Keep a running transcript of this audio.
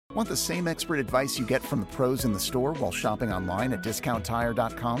Want the same expert advice you get from the pros in the store while shopping online at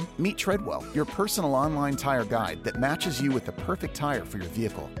DiscountTire.com? Meet Treadwell, your personal online tire guide that matches you with the perfect tire for your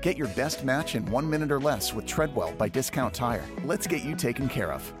vehicle. Get your best match in 1 minute or less with Treadwell by Discount Tire. Let's get you taken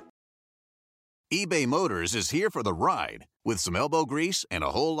care of. eBay Motors is here for the ride. With some elbow grease and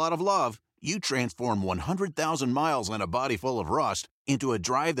a whole lot of love, you transform 100,000 miles and a body full of rust into a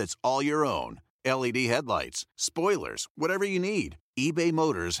drive that's all your own. LED headlights, spoilers, whatever you need, eBay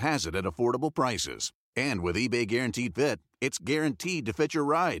Motors has it at affordable prices. And with eBay Guaranteed Fit, it's guaranteed to fit your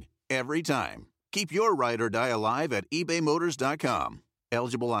ride every time. Keep your ride or die alive at ebaymotors.com.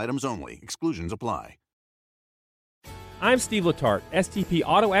 Eligible items only. Exclusions apply. I'm Steve Letarte, STP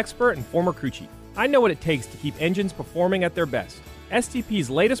auto expert and former crew chief. I know what it takes to keep engines performing at their best. STP's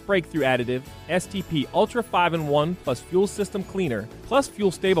latest breakthrough additive, STP Ultra 5-in-1 plus Fuel System Cleaner plus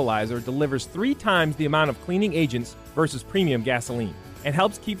Fuel Stabilizer, delivers 3 times the amount of cleaning agents versus premium gasoline and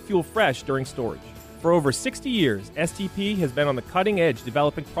helps keep fuel fresh during storage. For over 60 years, STP has been on the cutting edge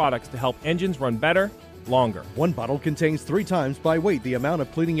developing products to help engines run better, longer. One bottle contains 3 times by weight the amount of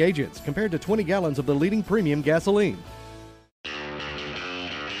cleaning agents compared to 20 gallons of the leading premium gasoline.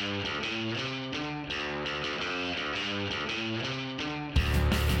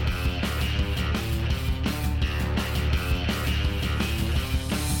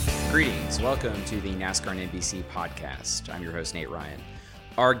 Greetings. Welcome to the NASCAR and NBC podcast. I'm your host, Nate Ryan.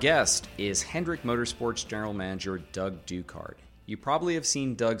 Our guest is Hendrick Motorsports General Manager Doug Duchardt. You probably have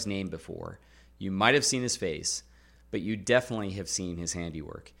seen Doug's name before. You might have seen his face, but you definitely have seen his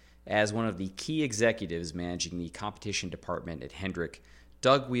handiwork. As one of the key executives managing the competition department at Hendrick,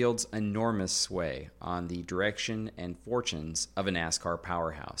 Doug wields enormous sway on the direction and fortunes of a NASCAR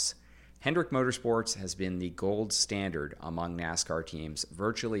powerhouse. Hendrick Motorsports has been the gold standard among NASCAR teams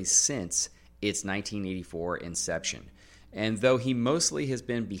virtually since its 1984 inception. And though he mostly has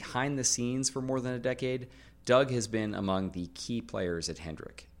been behind the scenes for more than a decade, Doug has been among the key players at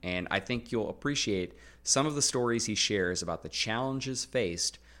Hendrick. And I think you'll appreciate some of the stories he shares about the challenges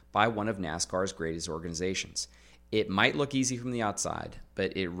faced by one of NASCAR's greatest organizations. It might look easy from the outside,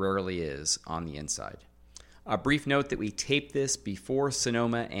 but it rarely is on the inside. A brief note that we taped this before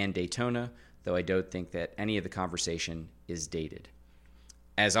Sonoma and Daytona, though I don't think that any of the conversation is dated.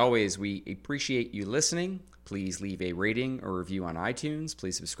 As always, we appreciate you listening. Please leave a rating or review on iTunes.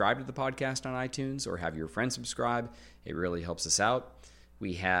 Please subscribe to the podcast on iTunes or have your friends subscribe. It really helps us out.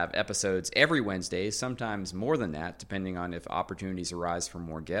 We have episodes every Wednesday, sometimes more than that, depending on if opportunities arise for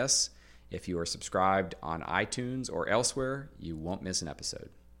more guests. If you are subscribed on iTunes or elsewhere, you won't miss an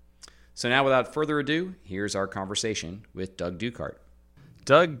episode. So now, without further ado, here's our conversation with Doug Duchardt.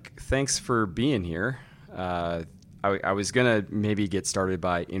 Doug, thanks for being here. I was going to maybe get started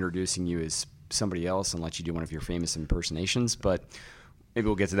by introducing you as somebody else and let you do one of your famous impersonations, but maybe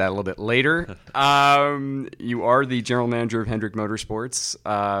we'll get to that a little bit later. You are the general manager of Hendrick Motorsports.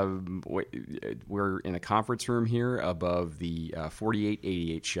 We're in a conference room here above the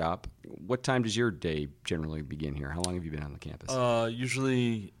 4888 shop. What time does your day generally begin here? How long have you been on the campus?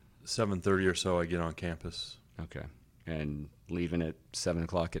 Usually 7:30 or so I get on campus. Okay. And leaving at 7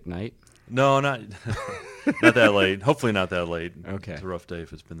 o'clock at night? No, not that late. Hopefully not that late. Okay. It's a rough day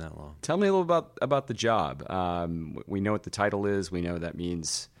if it's been that long. Tell me a little about the job. We know what the title is. We know that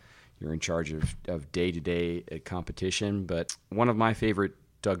means you're in charge of day-to-day competition. But one of my favorite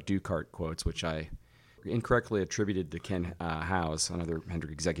Doug Duchardt quotes, which I incorrectly attributed to Ken Howes, another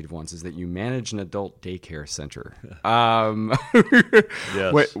Hendrick executive once, is that you manage an adult daycare center.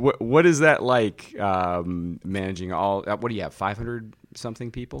 Yes. What is that like, managing all, what do you have, 500-something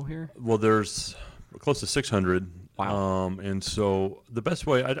people here? Well, there's close to 600. Wow. And so the best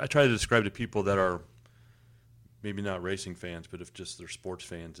way, I try to describe to people that are maybe not racing fans, but if just they're sports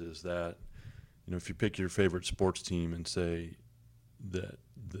fans, is that, if you pick your favorite sports team and say that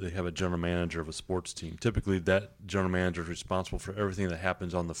they have a general manager of a sports team, typically that general manager is responsible for everything that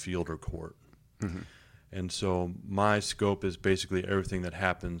happens on the field or court. Mm-hmm. And so my scope is basically everything that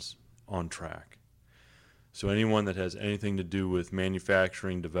happens on track. So anyone that has anything to do with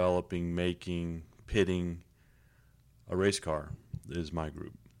manufacturing, developing, making, pitting a race car is my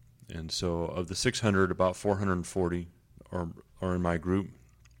group. And so of the 600, about 440 are in my group.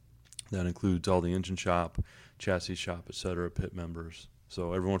 That includes all the engine shop, chassis shop, et cetera, pit members.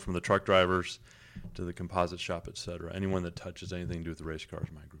 So everyone from the truck drivers to the composite shop, et cetera. Anyone that touches anything to do with the race car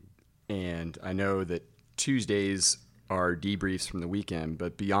is my group. And I know that Tuesdays are debriefs from the weekend,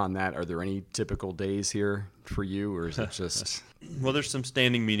 but beyond that, are there any typical days here for you, or is it just... Well, there's some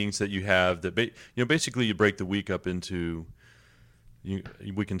standing meetings that you have that, basically you break the week up into...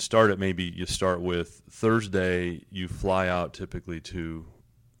 we can start at, maybe you start with Thursday, you fly out typically to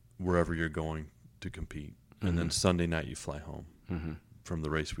wherever you're going to compete. And then Sunday night you fly home from the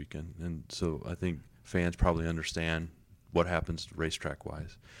race weekend. And so I think fans probably understand what happens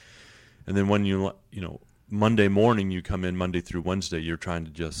racetrack-wise. And then when Monday morning you come in, Monday through Wednesday, you're trying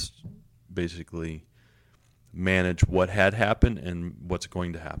to just basically manage what had happened and what's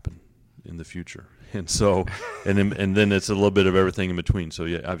going to happen in the future. And so, and then it's a little bit of everything in between. So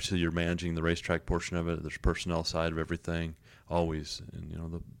yeah, obviously you're managing the racetrack portion of it. There's personnel side of everything always.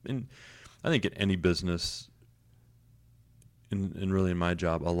 And I think in any business, and really in my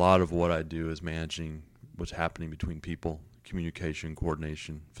job, a lot of what I do is managing what's happening between people, communication,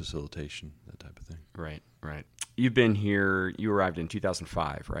 coordination, facilitation, that type of thing. Right. You've been here, you arrived in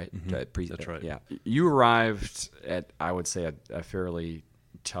 2005, right? That's right. Yeah. You arrived at, I would say, a fairly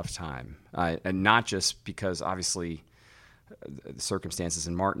tough time. And not just because, obviously, the circumstances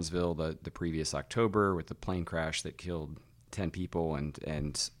in Martinsville, the previous October with the plane crash that killed 10 people,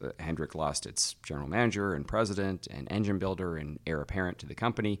 and Hendrick lost its general manager and president and engine builder and heir apparent to the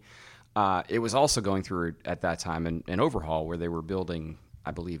company. It was also going through, at that time, an overhaul where they were building,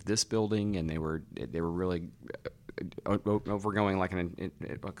 I believe, this building, and they were really overgoing like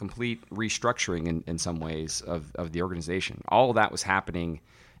a complete restructuring in some ways of the organization. All of that was happening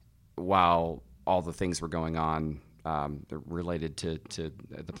while all the things were going on related to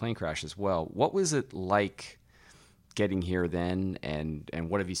the plane crash as well. What was it like getting here then, and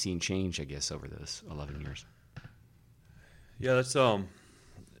what have you seen change, I guess, over those 11 years? Yeah, that's so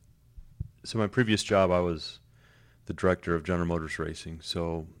my previous job, I was the director of General Motors Racing.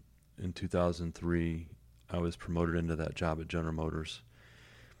 So in 2003, I was promoted into that job at General Motors.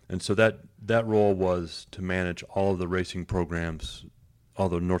 And so that role was to manage all of the racing programs, all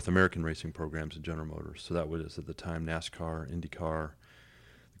the North American racing programs at General Motors. So that was, at the time, NASCAR, IndyCar,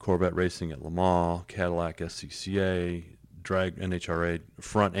 Corvette racing at Le Mans, Cadillac SCCA, drag NHRA,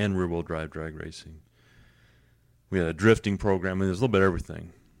 front and rear-wheel drive drag racing. We had a drifting program, and there's a little bit of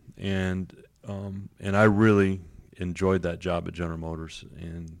everything. And I really enjoyed that job at General Motors,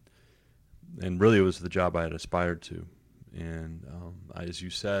 and really it was the job I had aspired to. And as you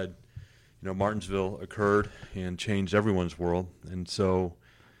said, Martinsville occurred and changed everyone's world. And so,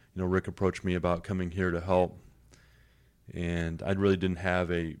 Rick approached me about coming here to help. And I really didn't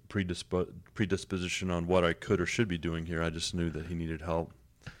have a predisposition on what I could or should be doing here. I just knew that he needed help,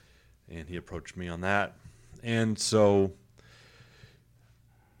 and he approached me on that. And so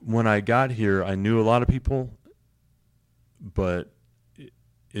when I got here, I knew a lot of people, but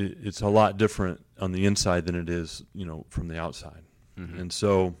it's a lot different on the inside than it is, from the outside. Mm-hmm. And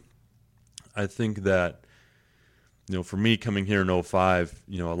so I think that, for me coming here in 2005,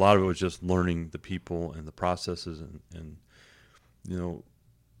 a lot of it was just learning the people and the processes, and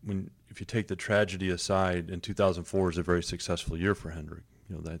if you take the tragedy aside, in 2004 was a very successful year for Hendrick.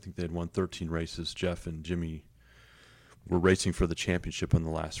 I think they had won 13 races. Jeff and Jimmy were racing for the championship in the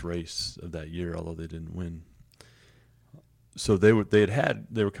last race of that year, although they didn't win. So they were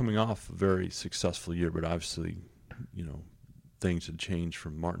coming off a very successful year, but obviously, things had changed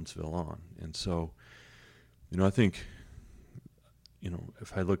from Martinsville on. And so, I think,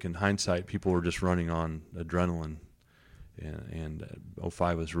 if I look in hindsight, people were just running on adrenaline, and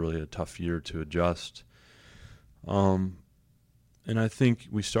 2005 was really a tough year to adjust. And I think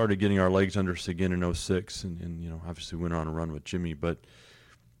we started getting our legs under us again in 2006, and obviously went on a run with Jimmy. But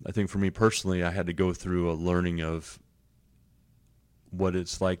I think for me personally, I had to go through a learning of what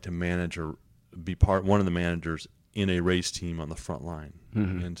it's like to manage or be one of the managers in a race team on the front line.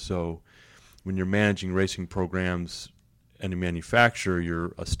 Mm-hmm. And so when you're managing racing programs and a manufacturer,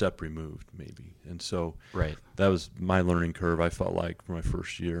 you're a step removed maybe. And so that was my learning curve, I felt like, for my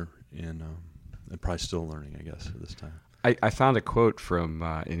first year, and probably still learning, I guess, at this time. I found a quote from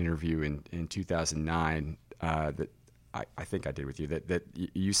an interview in 2009 that I think I did with you, that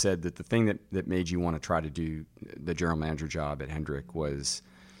you said that the thing that made you want to try to do the general manager job at Hendrick was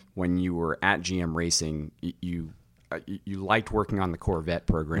when you were at GM Racing, you liked working on the Corvette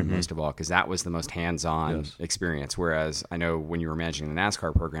program most of all, because that was the most hands-on experience. Whereas I know when you were managing the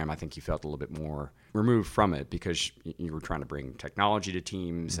NASCAR program, I think you felt a little bit more removed from it because you were trying to bring technology to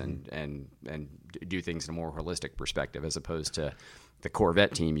teams and do things in a more holistic perspective, as opposed to the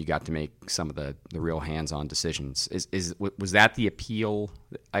Corvette team. You got to make some of the real hands-on decisions. Was that the appeal,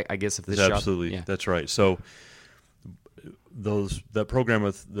 I guess, of this job? Absolutely, yeah. That's right. So that program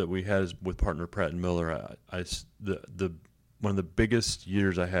that we had with partner Pratt and Miller, one of the biggest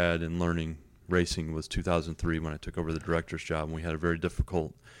years I had in learning racing was 2003 when I took over the director's job, and we had a very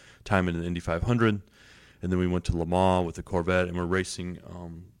difficult time in the Indy 500, and then we went to Le Mans with the Corvette, and we're racing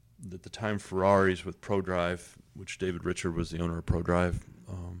at the time Ferraris with ProDrive, which David Richard was the owner of ProDrive.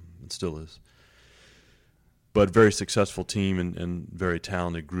 and still is. But very successful team and very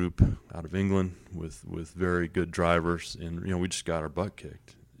talented group out of England with very good drivers. And, we just got our butt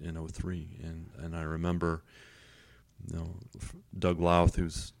kicked in 2003. And I remember, Doug Louth,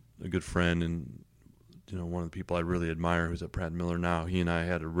 who's a good friend and, one of the people I really admire, who's at Pratt Miller now, he and I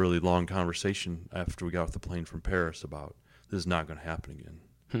had a really long conversation after we got off the plane from Paris about this is not going to happen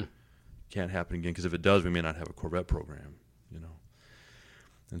again. Can't happen again, because if it does, we may not have a Corvette program,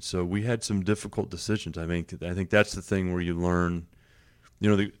 And so we had some difficult decisions. I think that's the thing where you learn,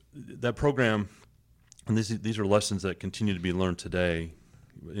 that program, and these are lessons that continue to be learned today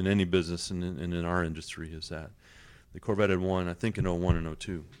in any business and in our industry, is that the Corvette had won, I think in 2001 and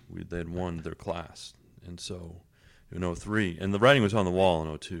 2002, they had won their class. And so in 2003, and the writing was on the wall in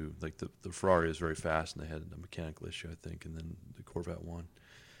 2002, like the Ferrari was very fast and they had a mechanical issue, I think, and then the Corvette won.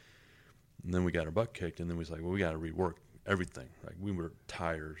 And then we got our butt kicked, and then we was like, well, we got to rework everything. Right? We were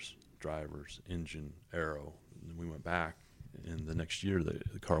tires, drivers, engine, aero. And then we went back, and the next year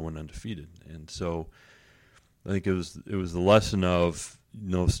the car went undefeated. And so I think it was the lesson of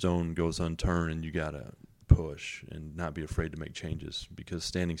no stone goes unturned, and you got to push and not be afraid to make changes, because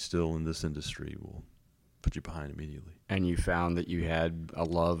standing still in this industry will put you behind immediately. And you found that you had a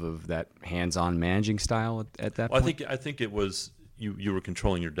love of that hands-on managing style at that point? I think it was you were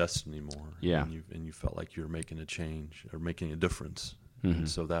controlling your destiny more. Yeah. And you felt like you were making a change or making a difference. Mm-hmm. And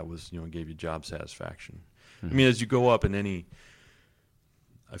so that was, gave you job satisfaction. Mm-hmm. I mean, as you go up in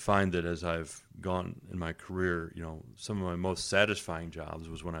I find that as I've gone in my career, some of my most satisfying jobs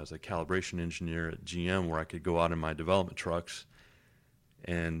was when I was a calibration engineer at GM, where I could go out in my development trucks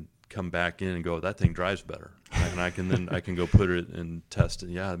and come back in and go, that thing drives better, and I can go put it and test it.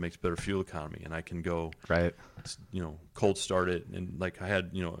 Yeah, it makes better fuel economy, and I can go cold start it, and like I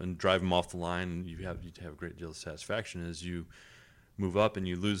had and drive them off the line. And you have a great deal of satisfaction as you move up and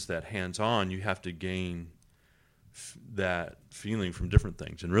you lose that hands on. You have to gain that feeling from different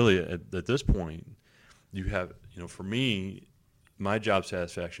things, and really at this point, you have for me, my job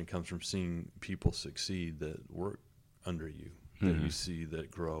satisfaction comes from seeing people succeed that work under you. That you see that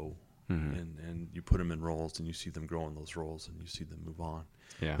grow, and you put them in roles, and you see them grow in those roles, and you see them move on.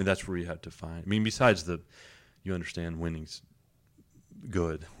 Yeah. I mean, that's where you have to find. I mean, besides you understand winning's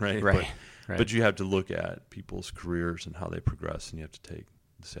good, right? Right. But you have to look at people's careers and how they progress, and you have to take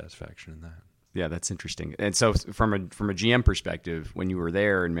the satisfaction in that. Yeah, that's interesting. And so from a GM perspective, when you were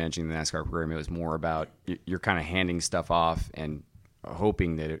there and managing the NASCAR program, it was more about you're kind of handing stuff off and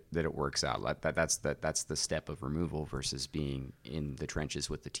hoping that it works out. That's the step of removal versus being in the trenches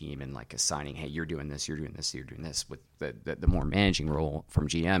with the team and like assigning, hey, you're doing this, you're doing this, you're doing this. With the more managing role from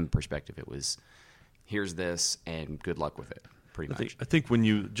GM perspective, it was here's this and good luck with it. Pretty much. I think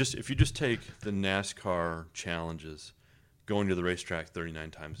if you just take the NASCAR challenges, going to the racetrack 39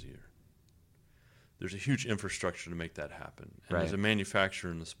 times a year, there's a huge infrastructure to make that happen. And as a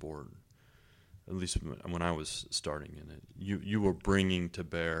manufacturer in the sport, at least when I was starting in it, you were bringing to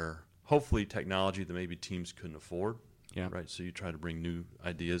bear, hopefully, technology that maybe teams couldn't afford. Yeah. Right. So you try to bring new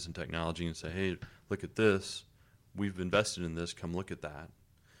ideas and technology and say, hey, look at this. We've invested in this. Come look at that.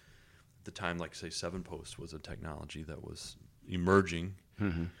 At the time, like, say, 7-post was a technology that was emerging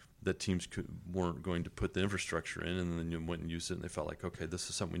that teams weren't going to put the infrastructure in, and then you went and used it, and they felt like, okay, this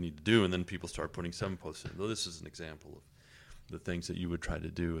is something we need to do. And then people started putting 7-posts in. Well, this is an example of the things that you would try to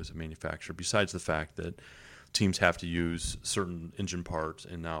do as a manufacturer, besides the fact that teams have to use certain engine parts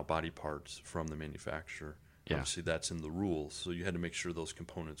and now body parts from the manufacturer. Yeah. Obviously, that's in the rules, so you had to make sure those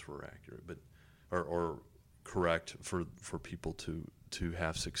components were accurate, or correct for people to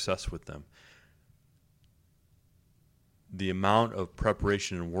have success with them. The amount of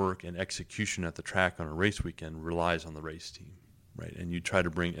preparation and work and execution at the track on a race weekend relies on the race team. Right, and you try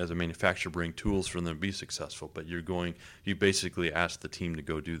to as a manufacturer, bring tools for them to be successful, but you basically ask the team to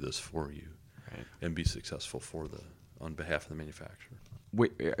go do this for you, and be successful on behalf of the manufacturer.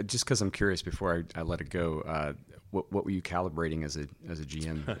 Wait, just because I'm curious, before I let it go, what were you calibrating as a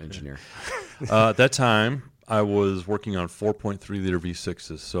GM engineer? At that time, I was working on 4.3 liter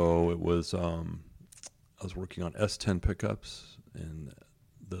V6s, so it was I was working on S10 pickups and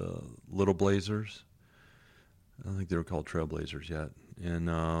the Little Blazers. I don't think they were called Trailblazers yet. And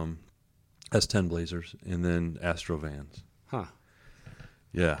S10 Blazers, and then Astro Vans. Huh.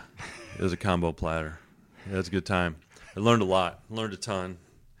 Yeah. It was a combo platter. Yeah, it was a good time. I learned a lot. Learned a ton.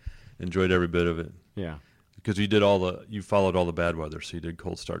 Enjoyed every bit of it. Yeah. Because you followed all the bad weather. So you did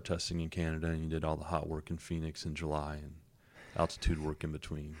cold start testing in Canada, and you did all the hot work in Phoenix in July, and altitude work in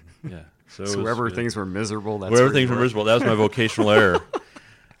between. Yeah. So wherever things were miserable, that was my vocational error.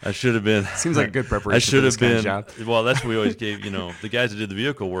 I should have been. Seems like a good preparation. I should have been. Job. Well, that's what we always gave. The guys that did the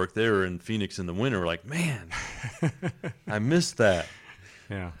vehicle work, they were in Phoenix in the winter. Were like, man, I missed that.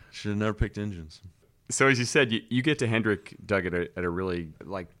 Yeah, should have never picked engines. So as you said, you get to Hendrick, Doug, at a really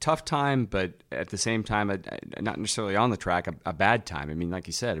tough time, but at the same time, not necessarily on the track, a bad time. I mean, like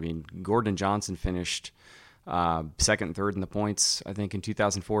you said, Gordon Johnson finished second and third in the points, I think, in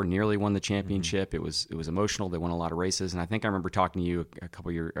 2004, nearly won the championship. Mm-hmm. It was emotional. They won a lot of races, and I think I remember talking to you a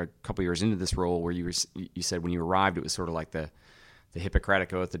couple years into this role where you said when you arrived, it was sort of like the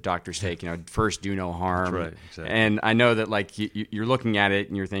Hippocratic Oath, the doctors take, first do no harm. That's right, exactly. And I know that you're looking at it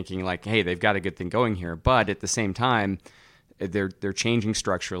and you're thinking hey, they've got a good thing going here, but at the same time, they're changing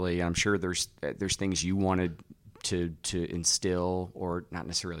structurally. I'm sure there's things you wanted to instill, or not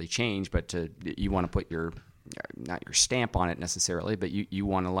necessarily change, but you want to put not your stamp on it necessarily, but you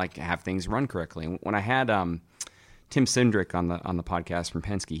want to have things run correctly. And when I had Tim Cindric on the podcast from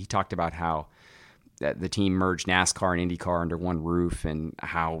Penske, he talked about how the team merged NASCAR and IndyCar under one roof, and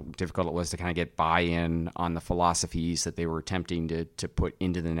how difficult it was to kind of get buy-in on the philosophies that they were attempting to put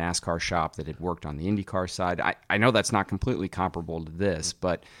into the NASCAR shop that had worked on the IndyCar side. I know that's not completely comparable to this,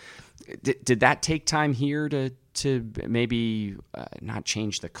 but did that take time here to maybe not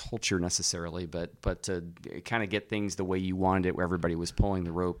change the culture necessarily, but to kind of get things the way you wanted it, where everybody was pulling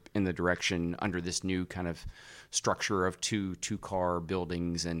the rope in the direction under this new kind of structure of two car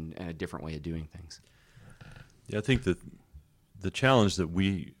buildings and a different way of doing things? Yeah, I think that the challenge that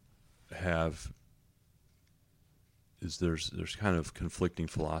we have is there's kind of conflicting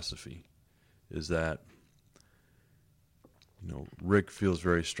philosophy. Is that Rick feels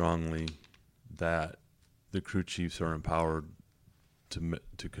very strongly that the crew chiefs are empowered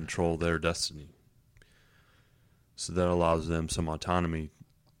to control their destiny. So that allows them some autonomy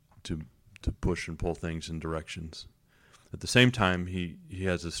to push and pull things in directions. At the same time, he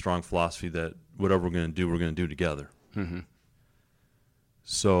has a strong philosophy that whatever we're going to do together. Mm-hmm.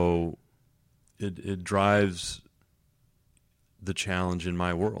 So it drives the challenge in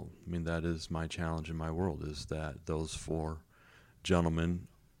my world. That is my challenge in my world, is that those four gentlemen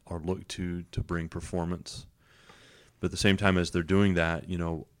are looked to bring performance. But at the same time as they're doing that,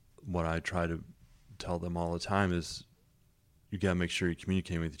 what I try to tell them all the time is you got to make sure you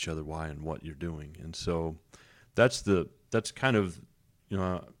communicate with each other why and what you're doing. And so that's kind of,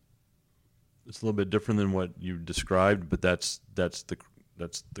 it's a little bit different than what you described, but that's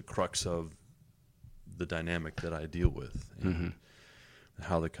the crux of the dynamic that I deal with and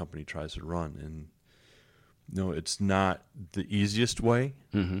how the company tries to run. And it's not the easiest way.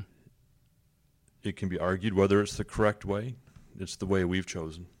 Mm-hmm. It can be argued whether it's the correct way. It's the way we've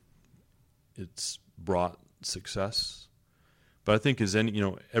chosen. It's brought success. But I think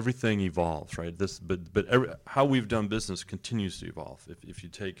everything evolves, right? How we've done business continues to evolve. If you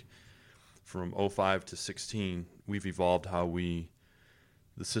take from 2005 to 2016, we've evolved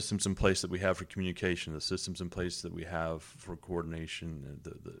the systems in place that we have for communication, the systems in place that we have for coordination,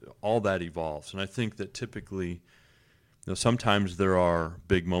 all that evolves. And I think that typically, sometimes there are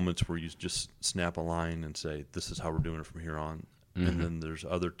big moments where you just snap a line and say, this is how we're doing it from here on. Mm-hmm. And then there's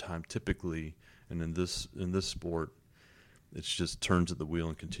other time typically, and in this sport, it's just turns at the wheel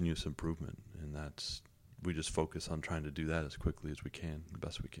and continuous improvement. And we just focus on trying to do that as quickly as we can, the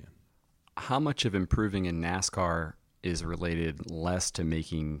best we can. How much of improving in NASCAR is related less to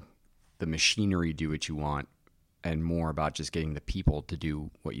making the machinery do what you want and more about just getting the people to do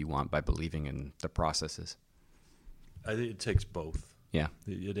what you want by believing in the processes? I think it takes both. Yeah.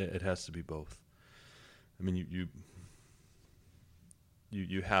 It has to be both. You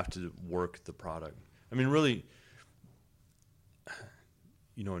have to work the product. Really,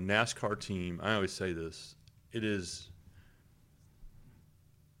 a NASCAR team, I always say this,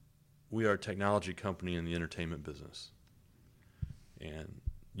 we are a technology company in the entertainment business, and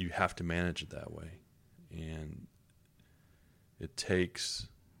you have to manage it that way. And it takes,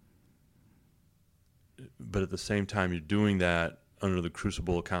 but at the same time, you're doing that under the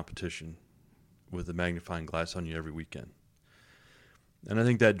crucible of competition with a magnifying glass on you every weekend. And I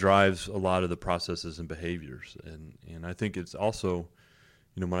think that drives a lot of the processes and behaviors. And I think it's also,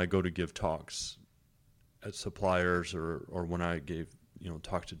 when I go to give talks at suppliers or when I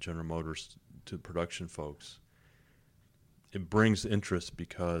talk to General Motors, to production folks, it brings interest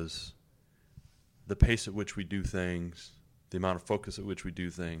because the pace at which we do things, the amount of focus at which we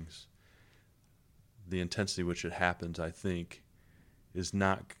do things, the intensity at which it happens, I think, is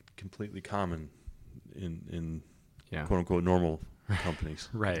not completely common in quote unquote normal companies.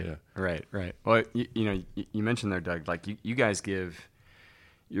 Right. Yeah. Right. Well, you mentioned there, Doug, you guys give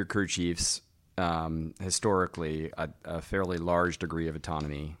your crew chiefs historically a fairly large degree of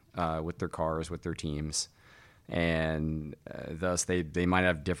autonomy with their cars, with their teams, and thus they might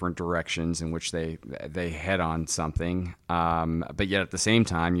have different directions in which they head on something. But yet at the same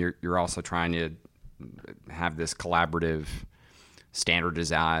time, you're also trying to have this collaborative,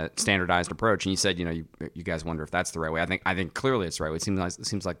 standardized approach. And you said, you guys wonder if that's the right way. I think clearly it's the right way. It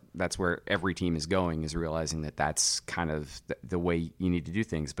seems like that's where every team is going, is realizing that that's kind of the way you need to do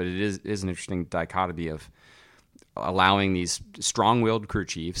things. But it is an interesting dichotomy of allowing these strong-willed crew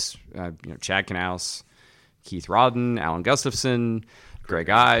chiefs, Chad Knaus, Keith Rodden, Alan Gustafson, Greg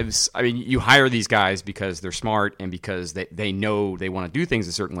Ives. I mean, you hire these guys because they're smart and because they know they want to do things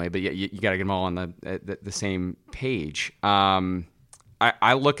a certain way, but you got to get them all on the same page.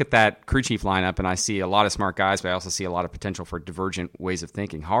 I look at that crew chief lineup and I see a lot of smart guys, but I also see a lot of potential for divergent ways of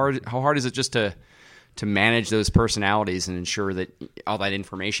thinking. How hard is it just to manage those personalities and ensure that all that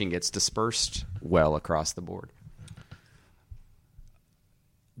information gets dispersed well across the board?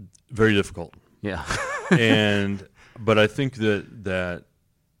 Very difficult. Yeah. But I think that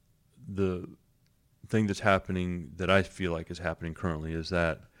the thing that's happening, that I feel like is happening currently, is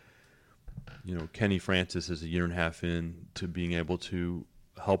that Kenny Francis is a year and a half in to being able to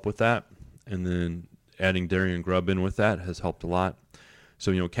help with that, and then adding Darian Grubb in with that has helped a lot.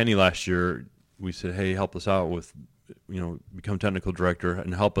 So Kenny last year, we said, hey, help us out with become technical director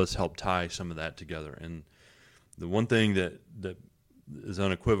and help tie some of that together. And the one thing that is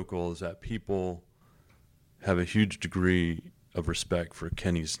unequivocal is that people have a huge degree of respect for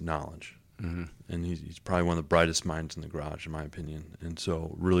Kenny's knowledge. Mm-hmm. And he's probably one of the brightest minds in the garage, in my opinion. And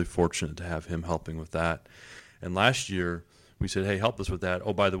so really fortunate to have him helping with that. And last year, we said, hey, help us with that.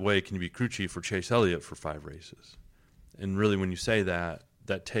 Oh, by the way, can you be crew chief for Chase Elliott for 5 races? And really, when you say that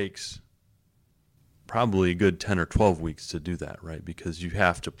takes probably a good 10 or 12 weeks to do that, right? Because you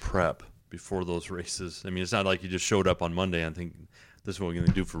have to prep before those races. I mean, it's not like you just showed up on Monday and think, this is what we're going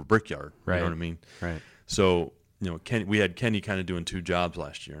to do for Brickyard. Right. You know what I mean? Right. So, we had Kenny kind of doing 2 jobs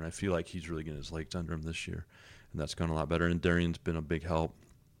last year, and I feel like he's really getting his legs under him this year, and that's gone a lot better. And Darian's been a big help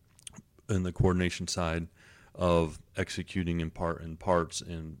in the coordination side of executing in parts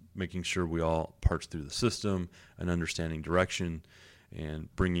and making sure we all parts through the system and understanding direction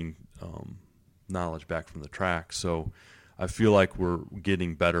and bringing knowledge back from the track. So I feel like we're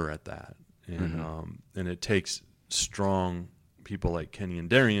getting better at that, and and it takes strong people like Kenny and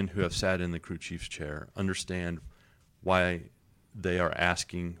Darian, who have sat in the crew chief's chair, understand why they are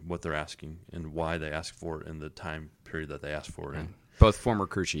asking what they're asking and why they ask for it in the time period that they ask for it. And both former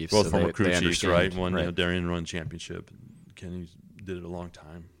crew chiefs. Both former crew chiefs, understand. right? One, right. Darian won championship. Kenny did it a long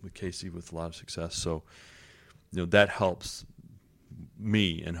time with Casey with a lot of success. So, that helps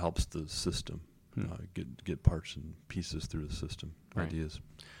me and helps the system get parts and pieces through the system, right. Ideas.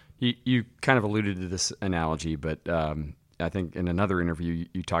 You kind of alluded to this analogy, but I think in another interview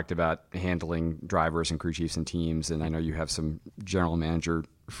you talked about handling drivers and crew chiefs and teams, and I know you have some general manager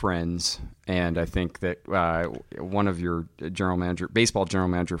friends, and I think that one of your baseball general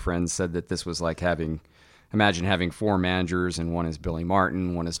manager friends said that this was like imagine having 4 managers, and one is Billy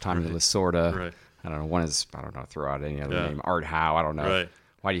Martin, one is Tommy Lasorda. Right. I don't know, throw out any other name, Art Howe, I don't know. Right.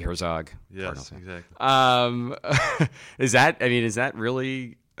 Whitey Herzog. Yes, exactly. Is that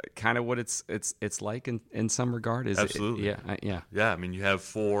really kind of what it's like in some regard? Absolutely. Yeah. I mean, you have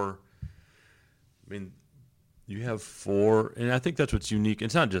 4. And I think that's what's unique.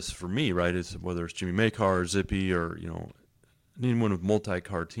 It's not just for me, right? It's whether it's Jimmy Makar or Zippy or anyone with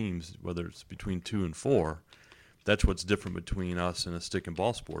multi-car teams, whether it's between 2 and 4. That's what's different between us and a stick and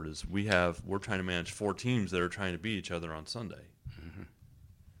ball sport is we're trying to manage 4 teams that are trying to beat each other on Sunday,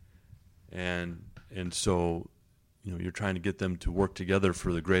 and so. You're trying to get them to work together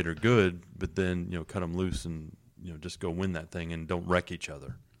for the greater good, but then, cut them loose and, just go win that thing and don't wreck each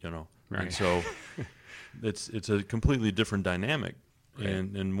other, Right. And so it's a completely different dynamic, right.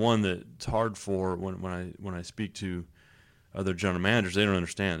 and one that's hard for when I speak to other general managers, they don't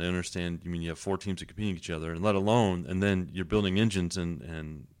understand. They understand, you have 4 teams that compete each other, and let alone, and then you're building engines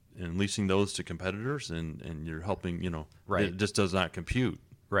and leasing those to competitors, and you're helping, right. It just does not compute.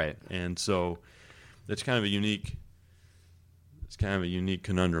 Right. And so it's kind of a unique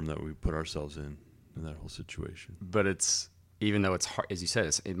conundrum that we put ourselves in that whole situation. But even though it's hard, as you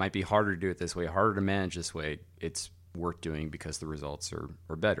said, it might be harder to do it this way, harder to manage this way, it's worth doing because the results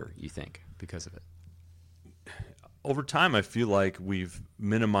are better, you think, because of it. Over time, I feel like we've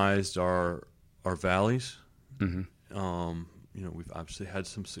minimized our valleys. Mm-hmm. We've obviously had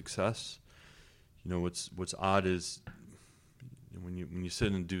some success. What's odd is when you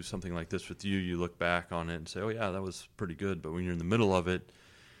sit and do something like this with you look back on it and say, oh, yeah, that was pretty good. But when you're in the middle of it,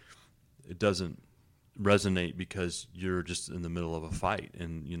 it doesn't resonate because you're just in the middle of a fight,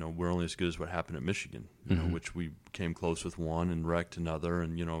 and we're only as good as what happened at Michigan, which we came close with one and wrecked another,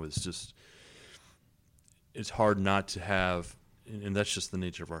 and it's hard not to have, and that's just the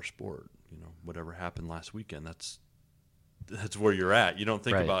nature of our sport. Whatever happened last weekend, that's where you're at. You don't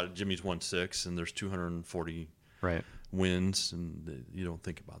think about it. Jimmy's won 6, and there's 240 wins, and you don't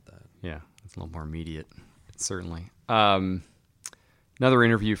think about that. Yeah, it's a little more immediate, certainly. Another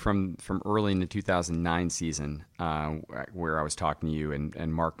interview from early in the 2009 season where I was talking to you,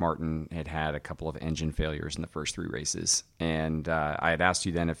 and Mark Martin had a couple of engine failures in the first 3 races. And I had asked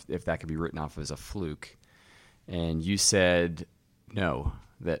you then if that could be written off as a fluke. And you said no,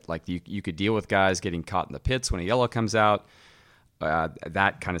 that like you could deal with guys getting caught in the pits when a yellow comes out.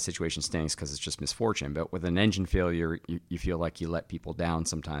 That kind of situation stinks because it's just misfortune. But with an engine failure, you feel like you let people down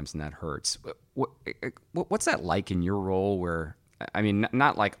sometimes, and that hurts. What's that like in your role where, I mean,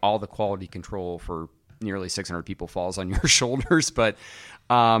 not like all the quality control for nearly 600 people falls on your shoulders, but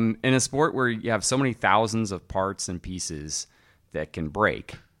in a sport where you have so many thousands of parts and pieces that can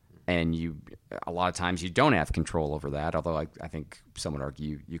break, and a lot of times you don't have control over that, although I think some would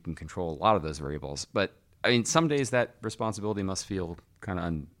argue you can control a lot of those variables. But, I mean, some days that responsibility must feel kind of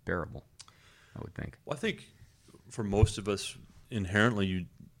unbearable, I would think. Well, I think for most of us, inherently,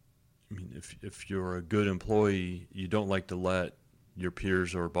 if you're a good employee, you don't like to let your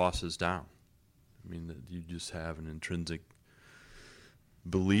peers or bosses down. I mean, you just have an intrinsic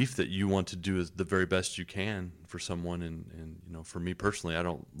belief that you want to do the very best you can for someone, and for me personally, I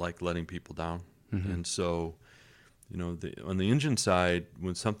don't like letting people down. And so, on the engine side,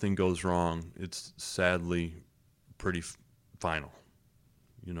 when something goes wrong, it's sadly pretty final.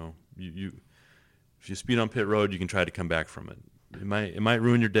 You if you speed on pit road, you can try to come back from it. It might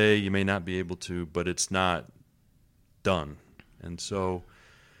ruin your day. You may not be able to, but it's not done. And so,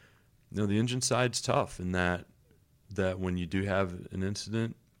 the engine side's tough in that when you do have an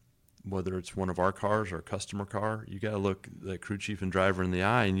incident, whether it's one of our cars or a customer car, you got to look that crew chief and driver in the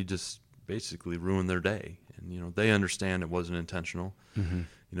eye, and you just basically ruin their day. And they understand it wasn't intentional.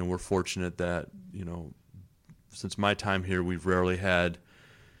 We're fortunate that since my time here, we've rarely had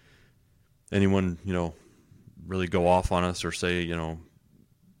anyone really go off on us or say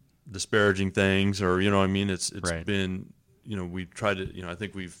disparaging things, or it's right. been we try to I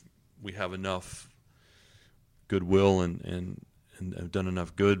think we have enough goodwill and have done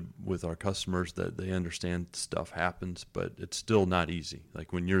enough good with our customers that they understand stuff happens, but it's still not easy.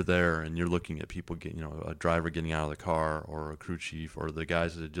 Like when you're there and you're looking at people getting, a driver getting out of the car, or a crew chief, or the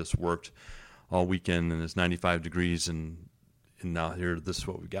guys that had just worked all weekend and it's 95 degrees and now here, this is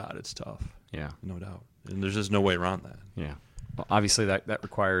what we got. It's tough. Yeah. No doubt. And there's just no way around that. Yeah. Well, obviously that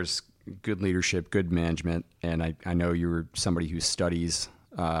requires good leadership, good management. And I know you're somebody who studies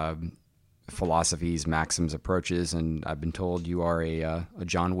philosophies, maxims, approaches, and I've been told you are a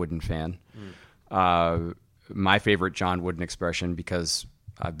John Wooden fan. My favorite John Wooden expression, because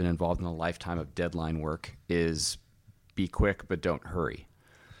I've been involved in a lifetime of deadline work, is "be quick but don't hurry."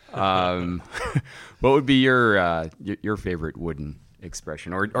 What would be your favorite Wooden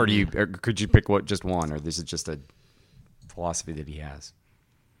expression, or do you, or could you pick just one, or this is just a philosophy that he has?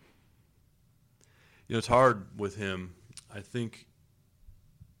 It's hard with him. I think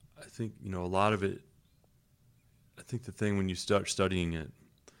a lot of it. I think the thing when you start studying it,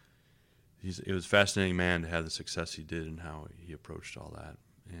 it was a fascinating man to have the success he did and how he approached all that.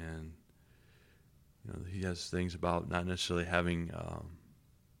 And he has things about not necessarily having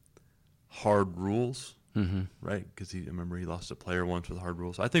hard rules, right? Because I remember he lost a player once with hard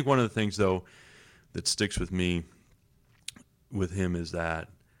rules. I think one of the things though that sticks with me with him is that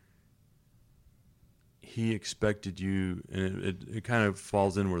he expected you, and it kind of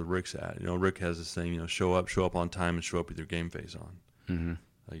falls in where Rick's at. Rick has this thing, show up on time and show up with your game face on.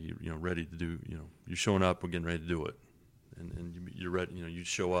 Like you're ready to do, you're showing up, we're getting ready to do it. And you're ready, you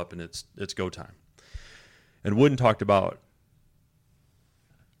show up and it's go time. And Wooden talked about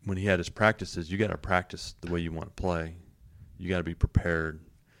when he had his practices, you got to practice the way you want to play. You got to be prepared.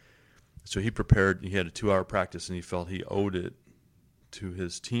 So he had a 2-hour practice, and he felt he owed it to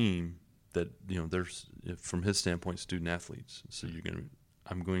his team that there's, from his standpoint, student athletes. So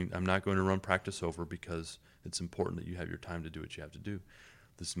I'm not going to run practice over because it's important that you have your time to do what you have to do.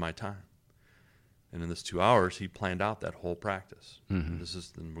 This is my time. And in this 2 hours, he planned out that whole practice. Then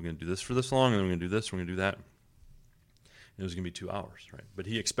we're going to do this for this long, and then we're going to do this, we're going to do that. And it was going to be 2 hours, right? But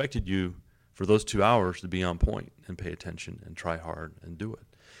he expected you for those 2 hours to be on point and pay attention and try hard and do it.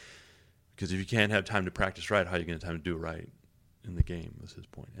 Because if you can't have time to practice right, how are you going to have time to do it right in the game, was his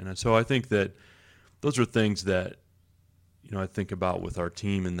point. And so I think that those are things that I think about with our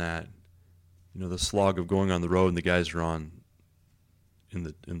team, in that the slog of going on the road and the guys are on in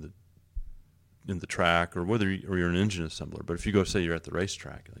the track, or whether you're an engine assembler. But if you go, say you're at the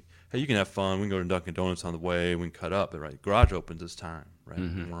racetrack, like, hey, you can have fun. We can go to Dunkin' Donuts on the way. We can cut up. But right, garage opens this time, right?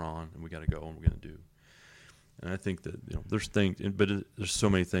 And we're on, and we got to go, and we're going to do. And I think that there's things, but there's so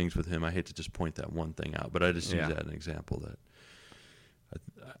many things with him. I hate to just point that one thing out, but I just use that as an example that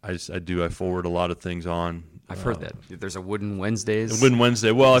I forward a lot of things on. I've heard that there's a Wooden Wednesdays. Wooden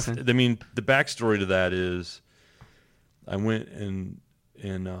Wednesday. Well, I mean, the backstory to that is, I went and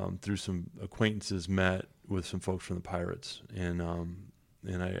through some acquaintances met with some folks from the Pirates, and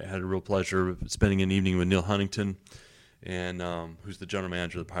I had a real pleasure of spending an evening with Neil Huntington, and who's the general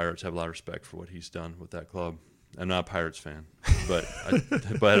manager of the Pirates. I have a lot of respect for what he's done with that club. I'm not a Pirates fan, but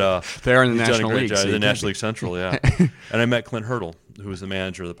they're in the National League. The National League Central, yeah. And I met Clint Hurdle, who was the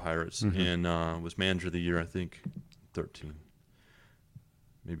manager of the Pirates, and was manager of the year, I think, 13,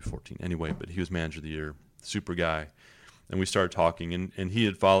 maybe 14. Anyway, but he was manager of the year, super guy. And we started talking, and he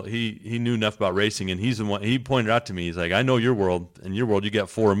had followed. He knew enough about racing, and he's the one. He pointed out to me, he's like, I know your world. In your world, you got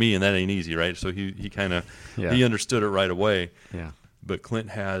 4 of me, and that ain't easy, right? So he kind of he understood it right away. Yeah. But Clint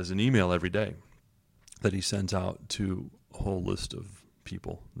has an email every day that he sends out to a whole list of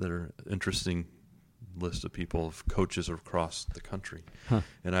people that are interesting list of people, of coaches across the country.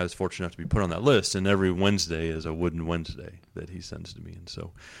 And I was fortunate enough to be put on that list, and every Wednesday is a Wooden Wednesday that he sends to me. And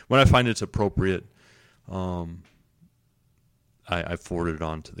so when I find it's appropriate, I forward it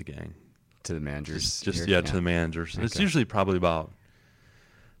on to the gang. To the managers? To the managers. Okay. It's usually probably about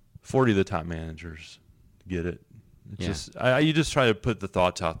 40 of the top managers get it. It's you just try to put the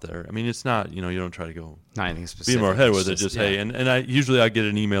thoughts out there. I mean, it's not, you don't try to go anything specific. Be more ahead with it. Just hey, and I usually get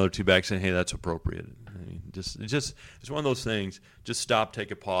an email or two back saying, hey, that's appropriate. I mean, it's one of those things. Just stop,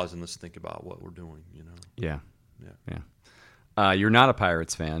 take a pause, and let's think about what we're doing. Yeah. You're not a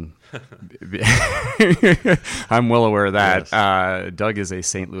Pirates fan. I'm well aware of that. Yes. Doug is a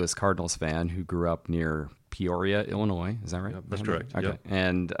St. Louis Cardinals fan who grew up near Peoria, Illinois. Is that right? Yep, that's correct. Okay. Yep.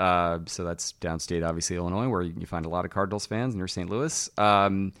 And so that's downstate, obviously, Illinois, where you find a lot of Cardinals fans near St. Louis. How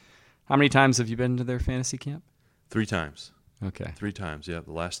many times have you been to their fantasy camp? 3 times. Okay. 3 times, yeah.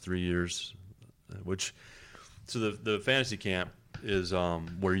 The last 3 years, so the fantasy camp is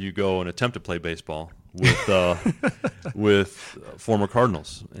where you go and attempt to play baseball with former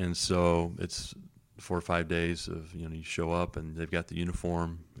Cardinals, and so it's 4 or 5 days of you show up and they've got the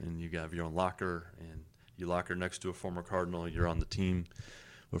uniform and you have your own locker and you locker next to a former Cardinal. You're on the team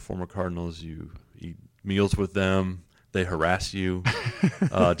with former Cardinals. You eat meals with them. They harass you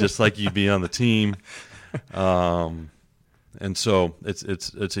just like you'd be on the team. And so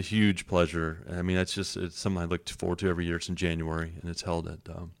it's a huge pleasure. I mean, it's something I look forward to every year. It's in January, and it's held at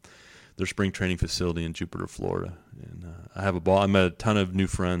their spring training facility in Jupiter, Florida. And I have a ball. I met a ton of new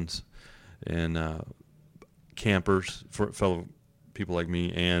friends and campers, fellow people like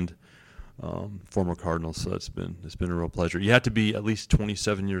me, and former Cardinals. So it's been a real pleasure. You have to be at least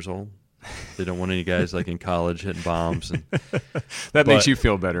 27 years old. They don't want any guys like in college hitting bombs, and that makes you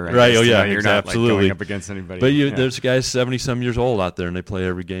feel better, right? Oh yeah, you're not absolutely like going up against anybody. But there's guys 70-some years old out there, and they play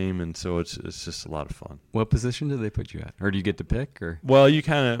every game, and so it's just a lot of fun. What position do they put you at, or do you get to pick? Or well,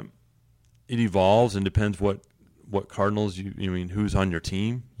 it evolves and depends what Cardinals you mean who's on your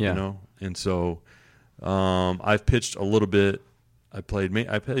team, and so I've pitched a little bit. I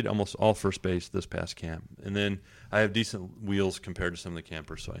played almost all first base this past camp, and then I have decent wheels compared to some of the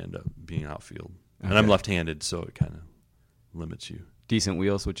campers, so I end up being outfield. Okay. And I'm left-handed, so it kind of limits you. Decent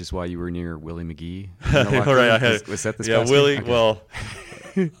wheels, which is why you were near Willie McGee. Right, was that this past Willie. Okay. Well,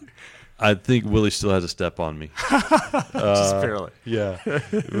 I think Willie still has a step on me, just barely. Yeah,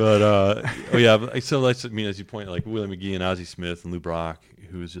 but So as you point, like Willie McGee and Ozzie Smith and Lou Brock,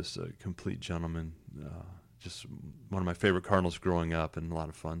 who is just a complete gentleman. Just one of my favorite Cardinals growing up, and a lot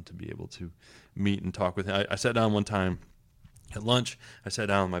of fun to be able to meet and talk with him. I sat down one time at lunch. I sat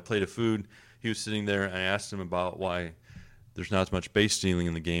down with my plate of food. He was sitting there, and I asked him about why there's not as much base stealing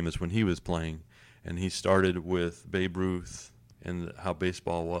in the game as when he was playing. And he started with Babe Ruth and how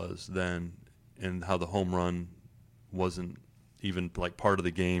baseball was then, and how the home run wasn't even like part of the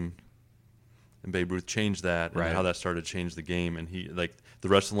game. And Babe Ruth changed that, and how that started to change the game. And he the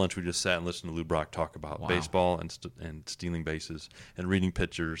rest of the lunch, we just sat and listened to Lou Brock talk about baseball and stealing bases and reading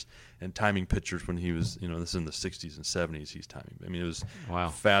pitchers and timing pitchers when he was, this is in the 60s and 70s. He's timing. I mean, it was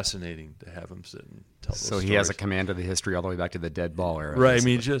fascinating to have him sit and tell those stories. So he has a command of the history all the way back to the dead ball era. Right. I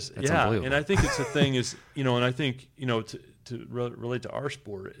mean, and I think it's a thing is, and I think, to relate to our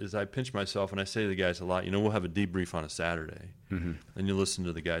sport is I pinch myself and I say to the guys a lot, we'll have a debrief on a Saturday, and you listen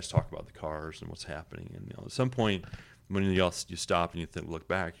to the guys talk about the cars and what's happening. And at some point, when you stop and you look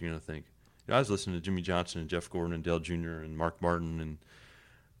back, you're going to think, I was listening to Jimmy Johnson and Jeff Gordon and Dale Jr. and Mark Martin and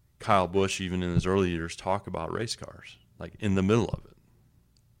Kyle Busch, even in his early years, talk about race cars, like in the middle of it.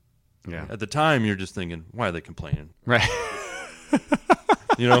 Yeah. At the time, you're just thinking, why are they complaining? Right.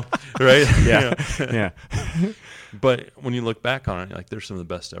 Right? Yeah. Yeah. But when you look back on it, like, they're some of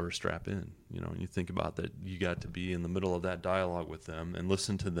the best ever strap in. And you think about that, you got to be in the middle of that dialogue with them and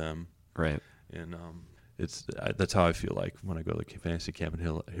listen to them. Right. And that's how I feel like when I go to the fantasy camp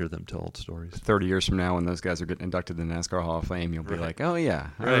and hear them tell old stories. 30 years from now, when those guys are getting inducted in the NASCAR Hall of Fame, you'll be like, oh, yeah.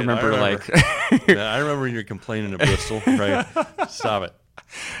 I Right, remember. Like, I remember when you're complaining at Bristol, right? Stop it.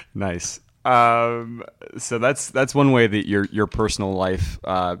 Nice. So that's one way that your personal life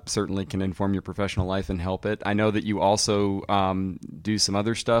certainly can inform your professional life and help it. I know that you also do some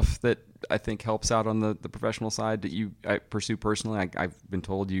other stuff that I think helps out on the professional side that you pursue personally. I've been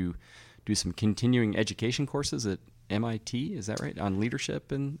told you do some continuing education courses at MIT. Is that right? On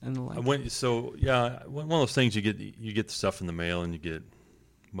leadership and the like? One of those things you get the stuff in the mail and you get,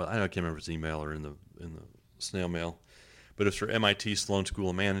 well, I can't remember if it's email or in the snail mail, but it's for MIT Sloan School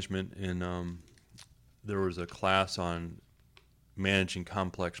of Management, and there was a class on managing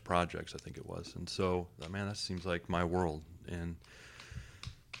complex projects, I think it was, and so, man, that seems like my world. And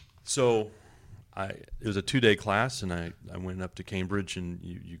so it was a 2-day class, and I went up to Cambridge, and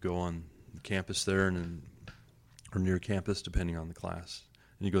you go on the campus there or near campus, depending on the class,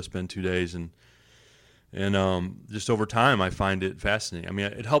 and you go spend 2 days, and just over time, I find it fascinating. I mean,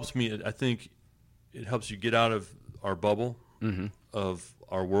 it helps me. I think it helps you get out of our bubble of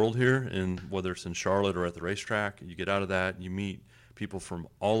our world here, and whether it's in Charlotte or at the racetrack, you get out of that, you meet people from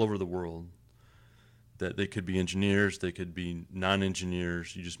all over the world. That they could be engineers, they could be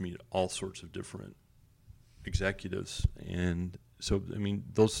non-engineers. You just meet all sorts of different executives, and so I mean,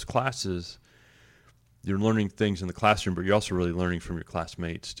 those classes, you're learning things in the classroom, but you're also really learning from your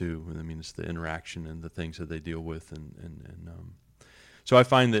classmates too. I mean, it's the interaction and the things that they deal with, and so I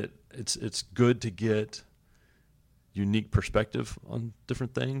find that it's good to get unique perspective on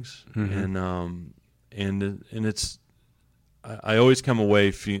different things, and it's. I always come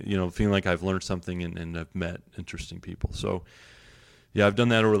away, feeling like I've learned something and I've met interesting people. So, yeah, I've done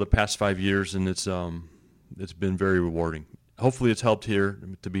that over the past 5 years, and it's been very rewarding. Hopefully, it's helped here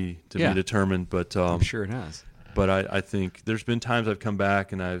to be determined. But I'm sure it has. But I think there's been times I've come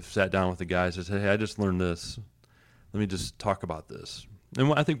back and I've sat down with the guys and said, "Hey, I just learned this. Let me just talk about this."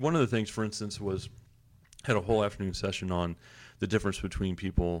 And I think one of the things, for instance, was had a whole afternoon session on the difference between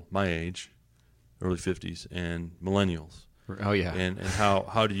people my age, early 50s, and millennials. Oh yeah, and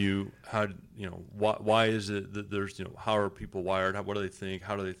why is it that there's how are people wired? What do they think?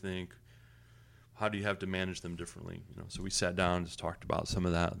 How do they think? How do you have to manage them differently? So we sat down and just talked about some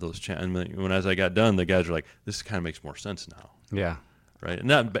of and as I got done, the guys were like, "This kind of makes more sense now." Yeah, right, and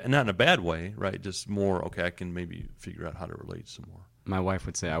not in a bad way, right? Just more okay. I can maybe figure out how to relate some more. My wife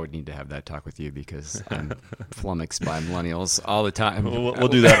would say I would need to have that talk with you because I'm flummoxed by millennials all the time. We'll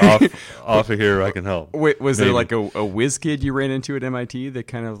do that off of here. I can help. Was there like a whiz kid you ran into at MIT that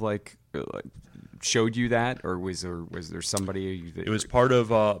kind of like showed you that, or was there somebody? It was part of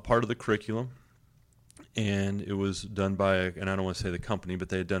the curriculum, and it was done by and I don't want to say the company, but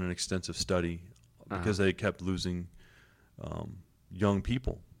they had done an extensive study because they kept losing young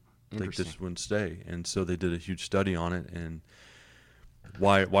people. They just wouldn't stay, and so they did a huge study on it and.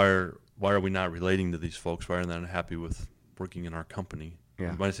 Why are we not relating to these folks? Why are they not happy with working in our company?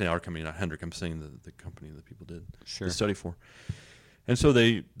 Yeah. When I say our company, not Hendrick, I'm saying the company that people did the study for. And so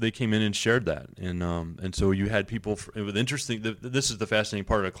they came in and shared that, and so you had people with interesting. This is the fascinating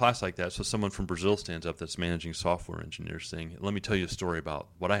part of a class like that. So someone from Brazil stands up that's managing software engineers, saying, "Let me tell you a story about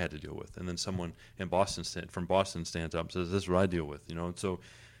what I had to deal with," and then someone from Boston stands up and says, "This is what I deal with," And so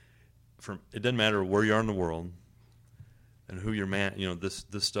it doesn't matter where you are in the world. And who your man, this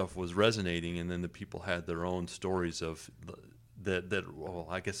stuff was resonating, and then the people had their own stories of that. Well,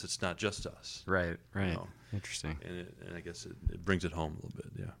 I guess it's not just us, right? Interesting. And I guess it brings it home a little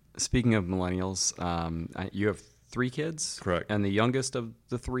bit, yeah. Speaking of millennials, you have 3 kids, correct? And the youngest of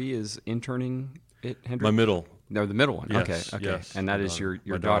the 3 is interning at Hendrick. My middle. No, the middle one. Yes, okay. Yes, and that is your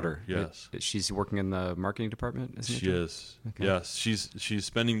daughter. Yes. She's working in the marketing department, isn't she? She is. Okay. Yes. She's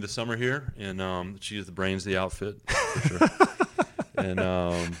spending the summer here, and she is the brains of the outfit, for sure.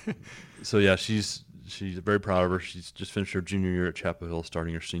 And so, yeah, she's very proud of her. She's just finished her junior year at Chapel Hill,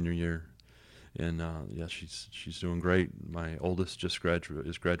 starting her senior year. And, she's doing great. My oldest is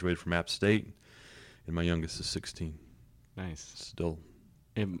graduated from App State, and my youngest is 16. Nice. Still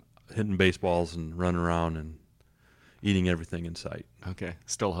hitting baseballs and running around and eating everything in sight. Okay.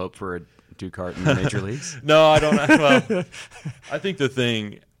 Still hope for a Ducart in the major leagues? No, I don't. Well, I think the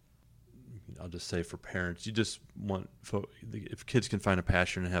thing, I'll just say for parents, you just want if kids can find a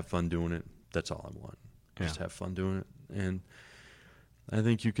passion and have fun doing it, that's all I want. Just have fun doing it. And I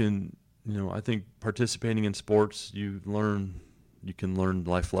think you can, I think participating in sports, you can learn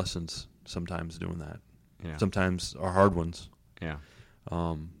life lessons sometimes doing that. Yeah. Sometimes are hard ones. Yeah.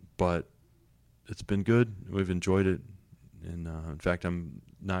 But it's been good. We've enjoyed it. And in fact, I'm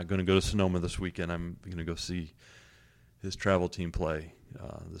not going to go to Sonoma this weekend. I'm going to go see his travel team play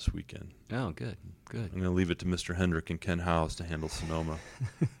this weekend. Oh, good. I'm going to leave it to Mr. Hendrick and Ken Howes to handle Sonoma.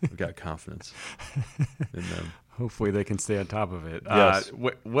 I've got confidence in them. Hopefully they can stay on top of it. Yes.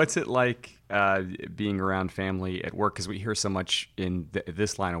 What's it like being around family at work? Because we hear so much in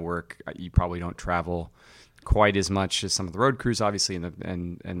this line of work. You probably don't travel quite as much as some of the road crews, obviously,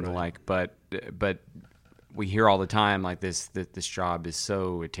 and the like. But we hear all the time like this job is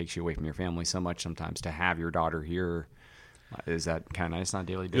it takes you away from your family so much sometimes. To have your daughter here, is that kind of nice on a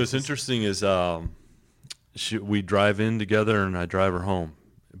daily basis? What's interesting is we drive in together and I drive her home,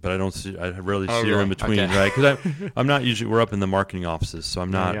 but I rarely see her in between, right? Because I'm not usually, we're up in the marketing offices, so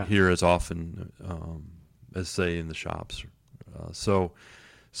I'm not here as often as say in the shops. So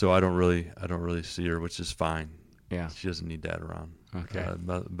I don't really see her, which is fine. Yeah, she doesn't need Dad around. Okay,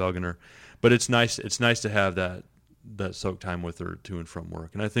 bugging her, but it's nice. It's nice to have that soak time with her to and from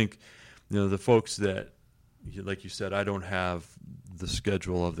work. And I think, the folks that, like you said, I don't have the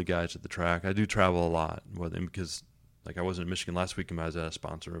schedule of the guys at the track. I do travel a lot with them because, like, I wasn't in Michigan last weekend, but I was at a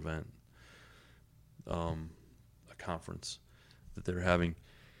sponsor event, a conference that they're having.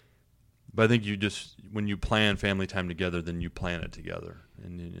 But I think when you plan family time together, then you plan it together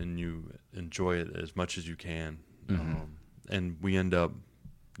and you enjoy it as much as you can. Mm-hmm. And we end up,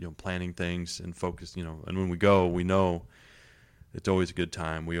 planning things and focus, and when we go, we know it's always a good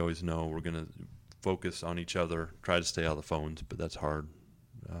time. We always know we're going to focus on each other, try to stay out of the phones, but that's hard.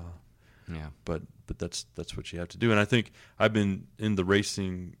 But that's what you have to do. And I think I've been in the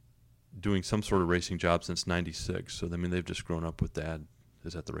racing, doing some sort of racing job since '96. So they've just grown up with Dad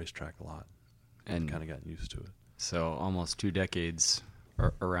is at the racetrack a lot and kind of gotten used to it. So almost 2 decades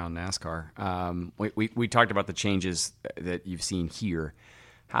around NASCAR. We talked about the changes that you've seen here.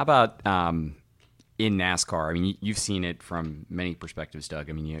 How about in NASCAR? I mean, you've seen it from many perspectives, Doug.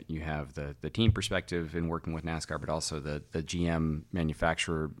 I mean, you have the team perspective in working with NASCAR, but also the GM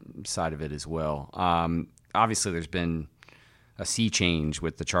manufacturer side of it as well. Obviously, there's been a sea change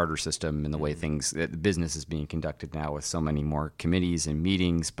with the charter system and the way the business is being conducted now with so many more committees and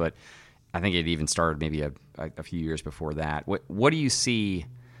meetings. But I think it even started maybe a few years before that. What do you see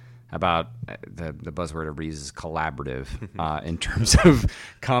about the buzzword everybody uses, collaborative, in terms of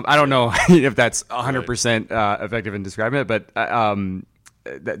I don't know if that's 100% effective in describing it, but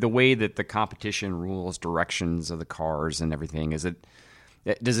the way that the competition rules directions of the cars and everything, does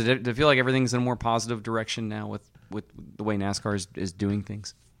it feel like everything's in a more positive direction now with the way NASCAR is doing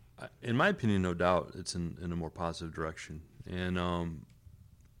things? In my opinion, no doubt it's in a more positive direction. And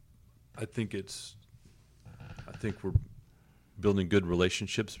I think we're building good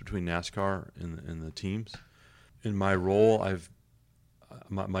relationships between NASCAR and the teams. In my role,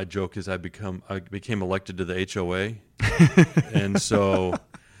 my joke is I became elected to the HOA, and so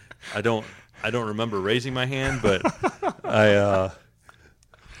I don't remember raising my hand, but I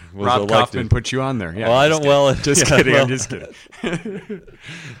was Rob elected. Kaufman put you on there. Yeah, well, I don't. Well, just kidding. I'm just kidding.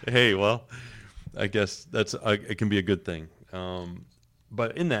 Hey, well, I guess it can be a good thing.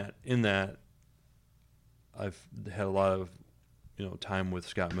 But in that, I've had a lot of time with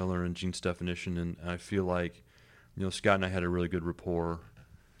Scott Miller and Gene Stefanition, and I feel like Scott and I had a really good rapport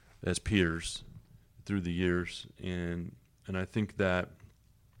as peers through the years, and I think that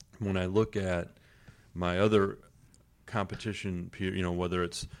when I look at my other competition peer, whether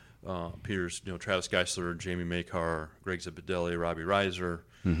it's peers, Travis Geisler, Jamie Makar, Greg Zipadelli, Robbie Reiser,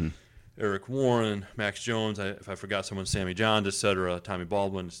 mm-hmm. Eric Warren, Max Jones, if I forgot someone, Sammy Johns, etc., Tommy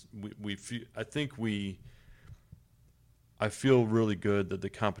Baldwin, I feel really good that the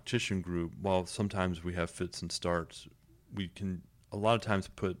competition group, while sometimes we have fits and starts, we can a lot of times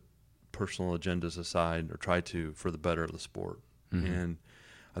put personal agendas aside or try to for the better of the sport. Mm-hmm. And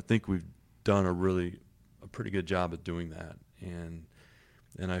I think we've done a pretty good job at doing that. And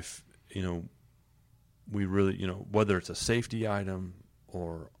we really, whether it's a safety item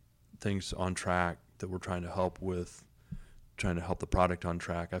or things on track that we're trying to help the product on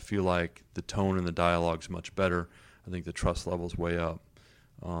track, I feel like the tone and the dialogue is much better. I think the trust level's way up,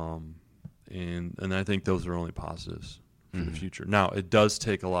 and I think those are only positives for mm-hmm. the future. Now, it does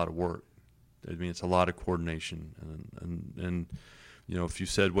take a lot of work. I mean, it's a lot of coordination, and if you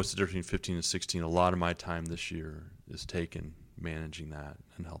said what's the difference between 15 and 16, a lot of my time this year is taken managing that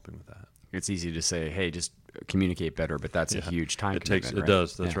and helping with that. it's easy to say, hey, just communicate better, but that's a huge time commitment. It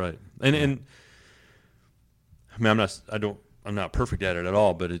does. That's right. And I mean, I'm not perfect at it at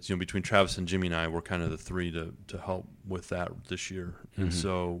all, but it's, between Travis and Jimmy and I, we're kind of the three to help with that this year. And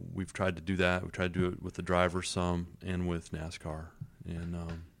so we've tried to do that. We've tried to do it with the drivers some and with NASCAR. And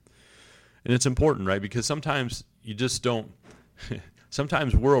it's important, right? Because sometimes you just don't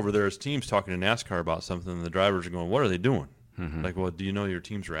sometimes we're over there as teams talking to NASCAR about something, and the drivers are going, what are they doing? Like, well, do you know your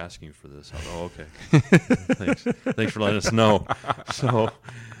teams are asking for this? Oh, okay. Thanks for letting us know. So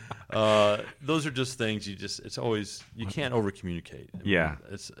those are just things you can't over communicate. Yeah.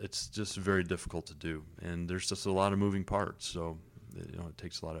 It's just very difficult to do, and there's just a lot of moving parts, so it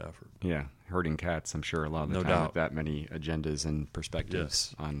takes a lot of effort. Yeah, herding cats, I'm sure, a lot of the time, doubt. with that many agendas and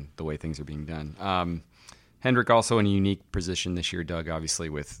perspectives on the way things are being done. Hendrick also in a unique position this year, Doug, obviously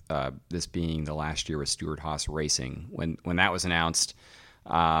with this being the last year with Stewart-Haas Racing. When that was announced,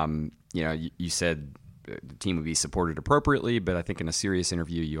 you said the team would be supported appropriately, but I think in a serious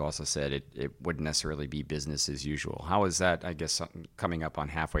interview you also said it wouldn't necessarily be business as usual. How is that, I guess, coming up on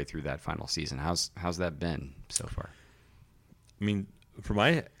halfway through that final season? How's that been so far? I mean, from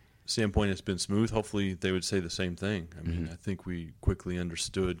my standpoint, it's been smooth. Hopefully they would say the same thing. I mean, I think we quickly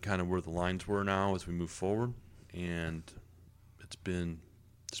understood kind of where the lines were now as we move forward, and it's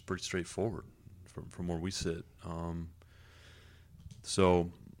pretty straightforward from where we sit.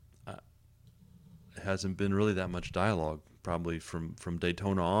 So it hasn't been really that much dialogue. Probably from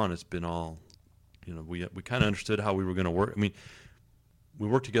Daytona on, it's been all, we kind of understood how we were going to work. I mean, we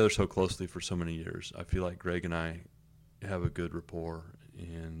worked together so closely for so many years. I feel like Greg and I have a good rapport,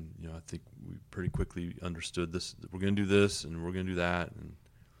 and I think we pretty quickly understood this. We're going to do this, and we're going to do that, and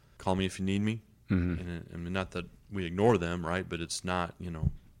call me if you need me. And I mean, not that we ignore them, right? But it's not,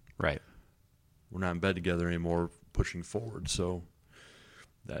 right. We're not in bed together anymore, pushing forward. So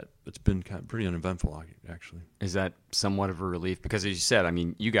that it's been kind of pretty uneventful, actually. Is that somewhat of a relief? Because as you said, I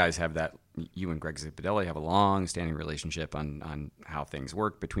mean, you guys have that. You and Greg Zipadelli have a long-standing relationship on how things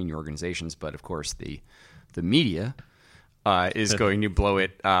work between your organizations, but of course the media is going to blow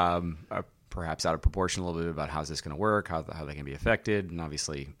it perhaps out of proportion a little bit about how's this going to work, how they can be affected. And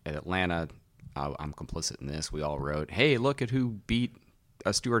obviously at Atlanta, I'm complicit in this. We all wrote, hey, look at who beat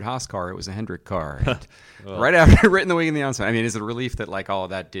a Stewart-Haas car. It was a Hendrick car. Well, right after written the week in the announcement. I mean, is it a relief that like all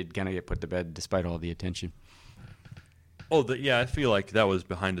of that did kind of get put to bed despite all the attention? Oh, yeah, I feel like that was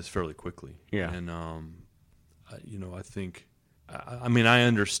behind us fairly quickly. Yeah. And, I think, I mean, I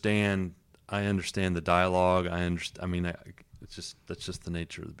understand the dialogue. That's just the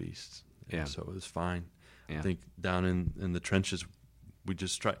nature of the beast. Yeah. So it was fine. Yeah. I think down in the trenches, we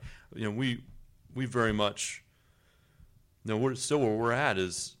just try. We very much. We're still where we're at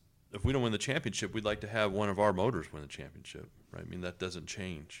is if we don't win the championship, we'd like to have one of our motors win the championship, right? I mean, that doesn't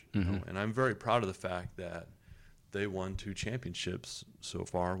change. And I'm very proud of the fact that they won 2 championships so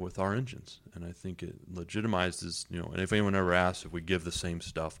far with our engines. And I think it legitimizes, and if anyone ever asks if we give the same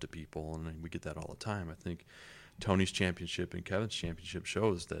stuff to people, and we get that all the time, I think Tony's championship and Kevin's championship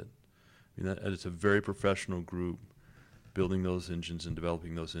shows that, that it's a very professional group building those engines and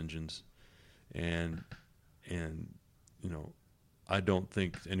developing those engines. And I don't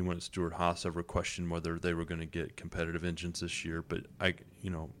think anyone at Stewart-Haas ever questioned whether they were going to get competitive engines this year, but I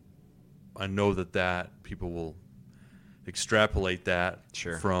know that people will extrapolate that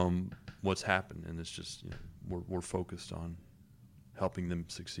from what's happened, and it's just we're focused on helping them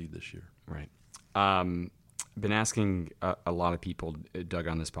succeed this year. Right. Been asking a lot of people, Doug,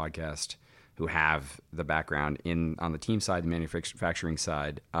 on this podcast who have the background on the team side, the manufacturing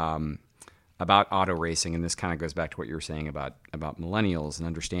side, about auto racing, and this kind of goes back to what you were saying about millennials and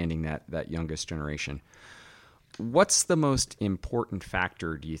understanding that youngest generation. What's the most important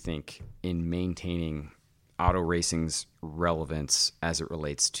factor, do you think, in maintaining auto racing's relevance as it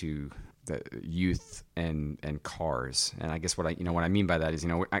relates to the youth and cars? And I guess what I mean by that is,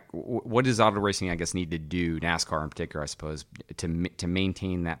 what does auto racing, I guess, need to do, NASCAR in particular, I suppose, to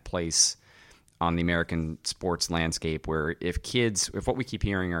maintain that place on the American sports landscape, where if what we keep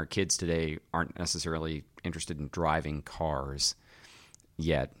hearing are kids today aren't necessarily interested in driving cars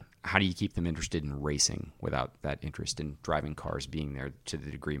yet, how do you keep them interested in racing without that interest in driving cars being there to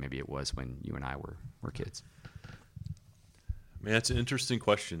the degree maybe it was when you and I were kids? I mean, that's an interesting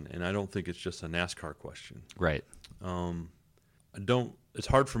question, and I don't think it's just a NASCAR question. Right. It's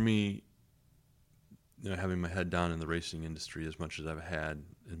hard for me, having my head down in the racing industry as much as I've had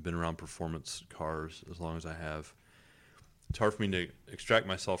and been around performance cars as long as I have. It's hard for me to extract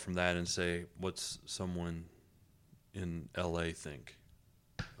myself from that and say, what's someone in LA think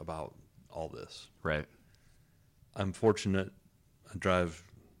about all this? Right. I'm fortunate. I drive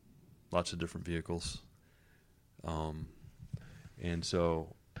lots of different vehicles. And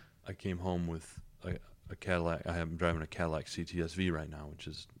so I came home with a Cadillac. I'm driving a Cadillac CTS-V right now, which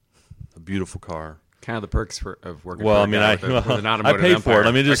is a beautiful car. Kind of the perks of working. Well, for I mean, with an I automotive paid empire. for it.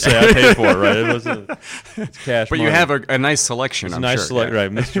 Let me just say, I paid for it. Right? It's cash. But money. you have a nice selection. It's I'm a nice sure. select, Yeah.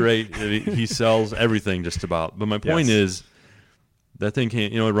 right? Mr. 8, he sells everything just about. But my point Yes. is, that thing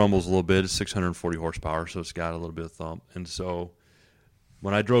can't. It rumbles a little bit. It's 640 horsepower, so it's got a little bit of thump. And so,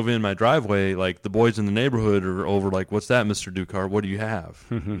 when I drove in my driveway, like the boys in the neighborhood are over, like, "What's that, Mr. Ducard? What do you have?"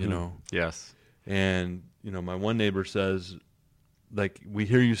 Yes. And my one neighbor says, like, we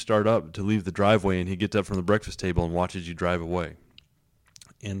hear you start up to leave the driveway, and he gets up from the breakfast table and watches you drive away.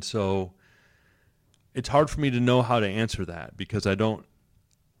 And so it's hard for me to know how to answer that, because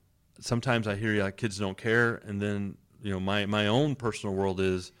sometimes I hear kids don't care. And then, my own personal world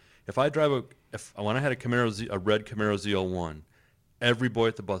is, if I drive when I had a red Camaro Z01, every boy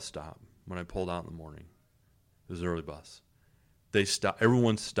at the bus stop, when I pulled out in the morning, it was an early bus, they stopped.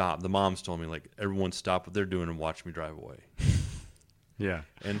 Everyone stopped. The moms told me, like, everyone stopped what they're doing and watched me drive away. Yeah.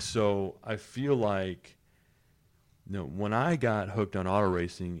 And so I feel like, when I got hooked on auto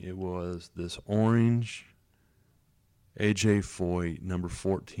racing, it was this orange AJ Foyt number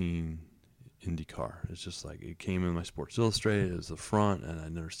 14 Indy car. It's just like, it came in my Sports Illustrated as the front, and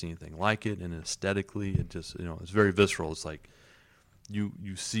I'd never seen anything like it. And aesthetically, it just, it's very visceral. It's like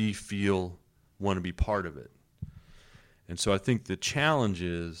you see, feel, want to be part of it. And so I think the challenge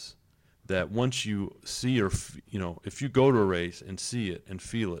is that once you see, or if you go to a race and see it and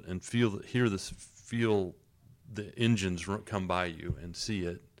feel it and feel the engines come by you and see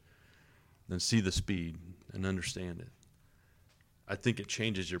it, then see the speed and understand it, I think it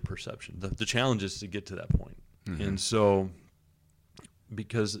changes your perception. The challenge is to get to that point. Mm-hmm. And so,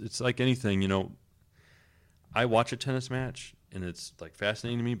 because it's like anything, I watch a tennis match and it's like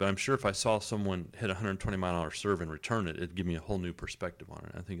fascinating to me, but I'm sure if I saw someone hit a 120-mile-an-hour serve and return it, it'd give me a whole new perspective on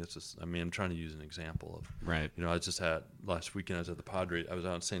it. I think it's just, I'm trying to use an example of, right. I just had, last weekend I was at the Padres, I was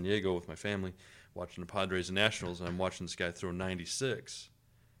out in San Diego with my family watching the Padres and Nationals, and I'm watching this guy throw 96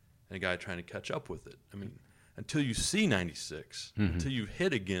 and a guy trying to catch up with it. Until you see 96, mm-hmm. until you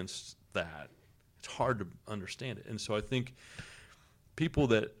hit against that, it's hard to understand it. And so I think people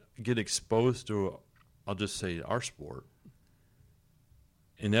that get exposed to, I'll just say, our sport,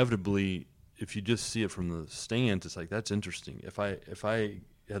 inevitably, if you just see it from the stands, it's like, that's interesting. If I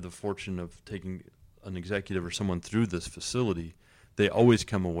had the fortune of taking an executive or someone through this facility, they always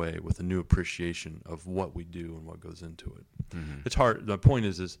come away with a new appreciation of what we do and what goes into it. Mm-hmm. It's hard. The point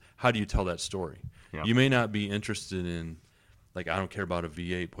is how do you tell that story? Yeah. You may not be interested in, like, I don't care about a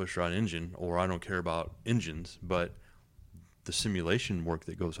V8 pushrod engine, or I don't care about engines, but the simulation work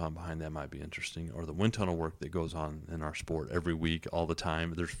that goes on behind that might be interesting, or the wind tunnel work that goes on in our sport every week, all the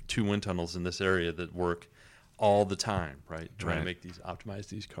time. There's 2 wind tunnels in this area that work all the time, right? Trying to optimize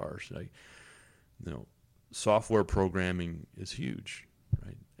these cars. Like, software programming is huge,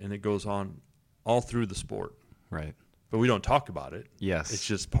 right? And it goes on all through the sport. Right. But we don't talk about it. Yes. It's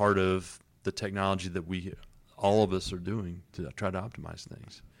just part of the technology that all of us are doing to try to optimize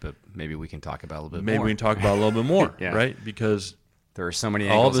things. But maybe we can talk about a little bit more. Maybe we can talk about a little bit more, yeah. Right? Because there are so many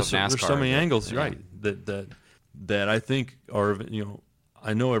angles of NASCAR. There's so many angles, right? That I think are,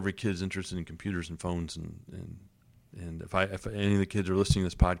 I know every kid's interested in computers and phones, and if any of the kids are listening to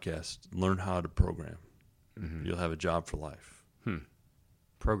this podcast, learn how to program. Mm-hmm. You'll have a job for life.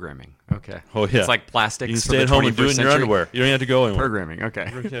 Programming. Okay. Oh, yeah. It's like plastics. You can stay at home and do it in your underwear. You don't have to go anywhere. Programming.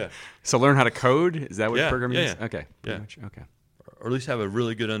 Okay. Yeah. So learn how to code? Is that what programming is? Yeah. Okay. Yeah. Okay. Or at least have a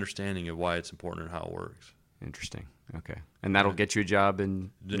really good understanding of why it's important and how it works. Interesting. Okay. And that'll get you a job in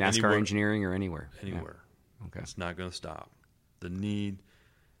NASCAR engineering or anywhere? Anywhere. Yeah. Okay. It's not going to stop. The need.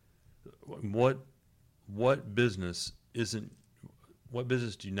 What business do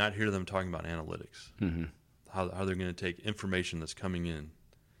you not hear them talking about analytics? Mm-hmm. How they're going to take information that's coming in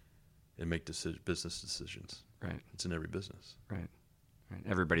and make business decisions. Right. It's in every business. Right.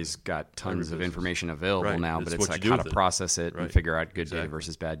 Everybody's got tons of information available now, but it's like how to process it and figure out good data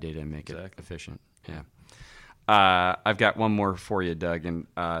versus bad data and make it efficient. Yeah. I've got one more for you, Doug, and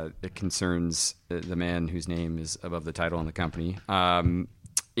it concerns the man whose name is above the title in the company. I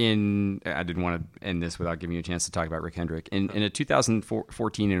didn't want to end this without giving you a chance to talk about Rick Hendrick. In a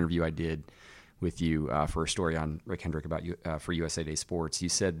 2014 interview I did with you for a story on Rick Hendrick for USA Today Sports, you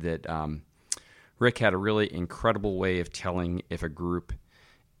said that Rick had a really incredible way of telling if a group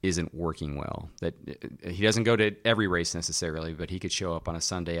isn't working well. That he doesn't go to every race necessarily, but he could show up on a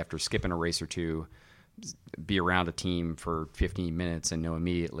Sunday after skipping a race or two, be around a team for 15 minutes and know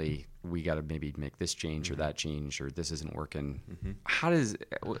immediately we got to maybe make this change or that change, or this isn't working. How does,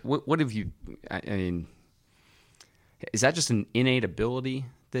 what have you, I mean, is that just an innate ability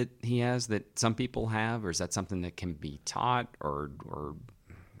that he has that some people have, or is that something that can be taught or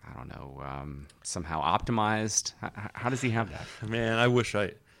I don't know, somehow optimized? How does he have that? Man, I wish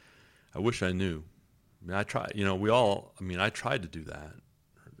I knew. I mean, I tried. I tried to do that.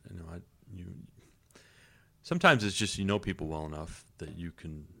 Sometimes it's just people well enough that you're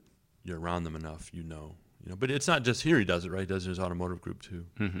around them enough, But it's not just here he does it, right? He does it in his automotive group too.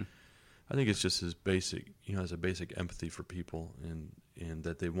 Mm-hmm. I think it's just his basic, has a basic empathy for people and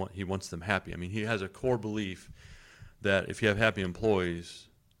that he wants them happy. I mean, he has a core belief that if you have happy employees,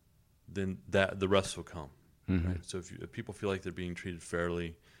 then the rest will come. Mm-hmm. Right? So if people feel like they're being treated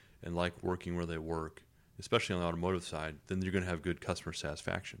fairly and like working where they work, especially on the automotive side, then you're going to have good customer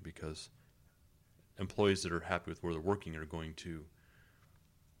satisfaction, because employees that are happy with where they're working are going to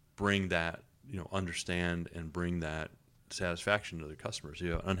bring that, understand and bring that satisfaction to their customers.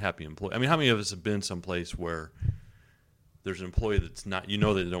 Unhappy employee. I mean, how many of us have been someplace where there's an employee that's not, they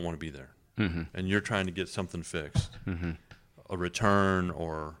don't want to be there, mm-hmm. and you're trying to get something fixed, mm-hmm. a return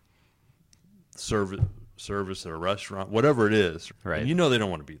or service at a restaurant, whatever it is, right? And they don't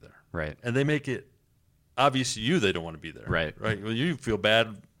want to be there, right? And they make it obvious to you they don't want to be there, right? Well, you feel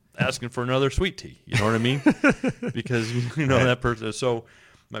bad asking for another sweet tea, you know what I mean? Because right. That person. So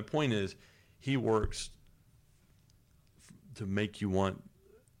my point is, he works to make you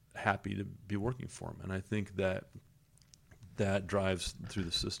happy to be working for him, and I think that drives through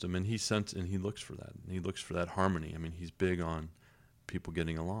the system, and he looks for that, and he looks for that harmony. I mean, he's big on people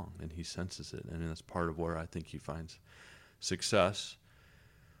getting along, and he senses it, and that's part of where I think he finds success.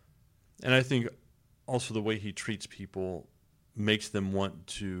 And I think also the way he treats people makes them want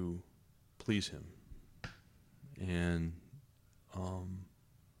to please him, and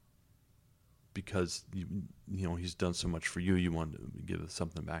because he's done so much for you, you want to give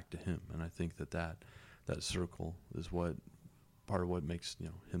something back to him, and I think that circle is part of what makes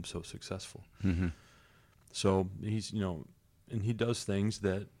him so successful. Mm-hmm. So he's and he does things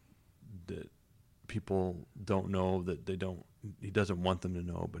that people don't know, he doesn't want them to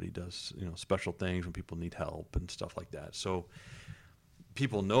know, but he does, special things when people need help and stuff like that. So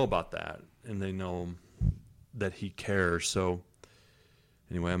people know about that, and they know that he cares. So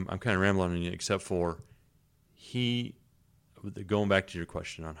anyway, I'm kind of rambling on you, except for going back to your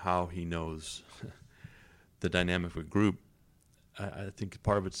question on how he knows the dynamic of a group, I think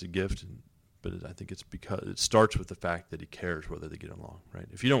part of it's a gift, but I think it's because it starts with the fact that he cares whether they get along, right?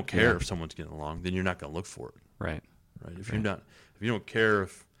 If you don't care if someone's getting along, then you're not going to look for it. Right. If you don't care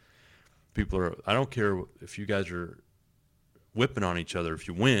if people are, I don't care if you guys are whipping on each other if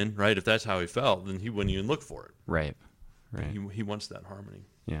you win, right? If that's how he felt, then he wouldn't even look for it. Right. He wants that harmony.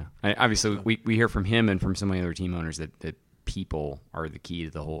 Yeah. Obviously, we hear from him and from some of the other team owners that people are the key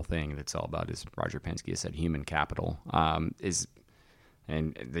to the whole thing. That's all about, as Roger Penske has said, human capital.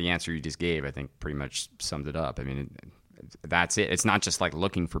 And the answer you just gave, I think, pretty much summed it up. I mean, that's it. It's not just like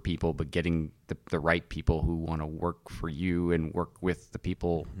looking for people, but getting the right people who want to work for you and work with the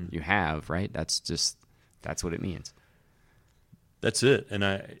people mm-hmm. you have, right? That's what it means. That's it. And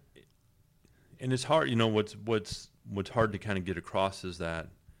it's hard, what's hard to kind of get across is that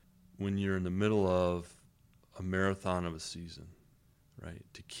when you're in the middle of a marathon of a season, right,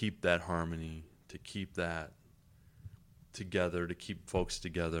 to keep that harmony, to keep that together, to keep folks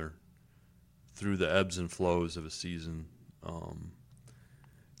together through the ebbs and flows of a season.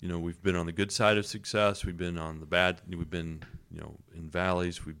 We've been on the good side of success. We've been on the bad. We've been, in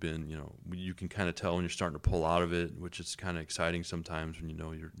valleys. We've been, you can kind of tell when you're starting to pull out of it, which is kind of exciting sometimes when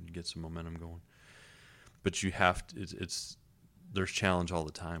you get some momentum going. But you have to. There's challenge all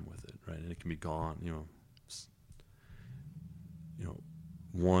the time with it, right? And it can be gone.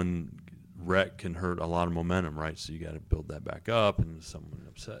 One wreck can hurt a lot of momentum, right? So you got to build that back up, and someone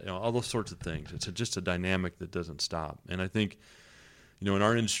upset, all those sorts of things. It's just a dynamic that doesn't stop. And I think, in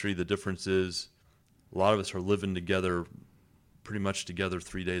our industry, the difference is a lot of us are living together, pretty much together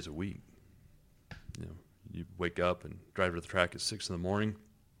 3 days a week. You wake up and drive to the track at 6 a.m.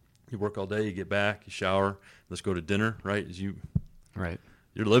 You work all day, you get back, you shower, let's go to dinner, right? Right.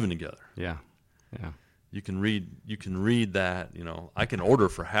 You're living together. Yeah. You can read that, I can order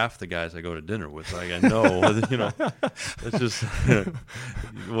for half the guys I go to dinner with. Like I know, it's just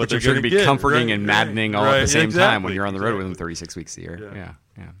what they're going to be comforting, right? And maddening all at the same time when you're on the road with them 36 weeks a year.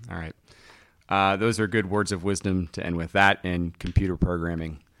 Yeah. All right. Those are good words of wisdom to end with. That and computer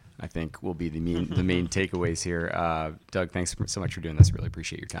programming, I think, will be the main takeaways here. Doug, thanks so much for doing this. Really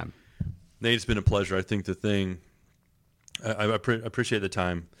appreciate your time. Nate, it's been a pleasure. I think the thing, I appreciate the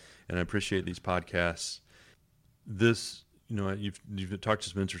time, and I appreciate these podcasts. This, you've talked to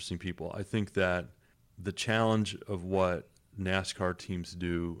some interesting people. I think that the challenge of what NASCAR teams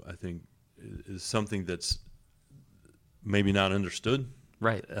do, I think, is something that's maybe not understood.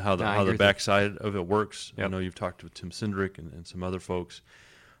 Right. How the backside of it works. Yep. I know you've talked with Tim Cindric and some other folks.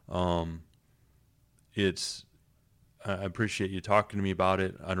 I appreciate you talking to me about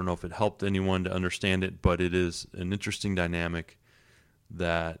it. I don't know if it helped anyone to understand it, but it is an interesting dynamic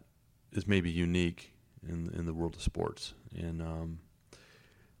that is maybe unique in the world of sports. And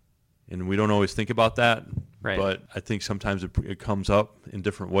we don't always think about that, right. But I think sometimes it comes up in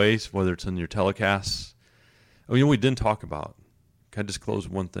different ways, whether it's in your telecasts. We didn't talk about. Can I disclose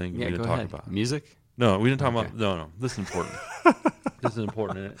one thing we didn't talk about? Music? No, we didn't talk about. No. This is important. This is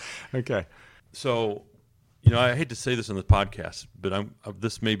important. Okay. So, I hate to say this on the podcast, but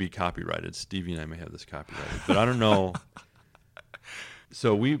this may be copyrighted. Stevie and I may have this copyrighted, but I don't know.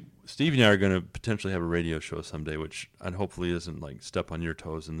 So Stevie and I are going to potentially have a radio show someday, which hopefully isn't like step on your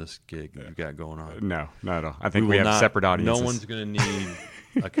toes in this gig you've got going on. No, not at all. I think we have separate audiences. No one's going to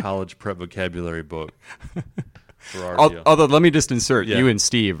need a college prep vocabulary book for our deal. Although, let me just insert, you and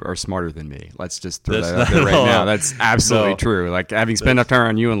Steve are smarter than me. Let's just throw that out there right now. That's absolutely true. Like, having spent enough time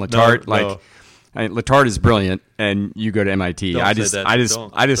on you and Letarte, Letarte is brilliant, and you go to MIT. I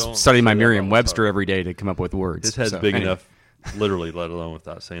just study my Merriam-Webster every day to come up with words. His head's big enough, literally, let alone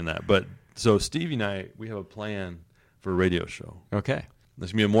without saying that. But so Stevie and I, we have a plan for a radio show. Okay.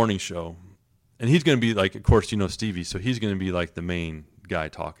 There's going to be a morning show, and he's going to be like, of course, Stevie, so he's going to be like the main guy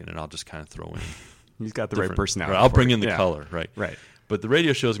talking, and I'll just kind of throw in. He's got the right personality. Right, I'll bring in the color, right? Right. But the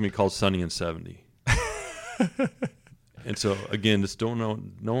radio show is going to be called Sunny and 70. And so, again, just don't know.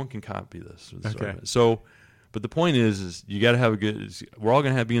 No one can copy this. Okay. So, but the point is you got to have we're all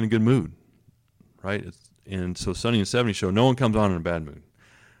going to be in a good mood, right? And so Sunny and 70 show, no one comes on in a bad mood.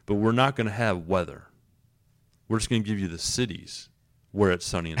 But we're not going to have weather. We're just going to give you the cities where it's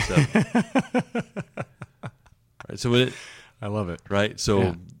sunny and 70. Right. So I love it. Right.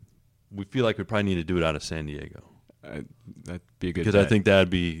 So we feel like we probably need to do it out of San Diego. That'd be a good. Because I think that'd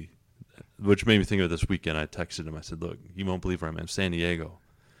be, which made me think of this weekend. I texted him. I said, "Look, you won't believe where I'm at. San Diego.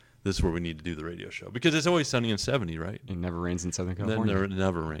 This is where we need to do the radio show because it's always sunny and 70, right? It never rains in Southern California. It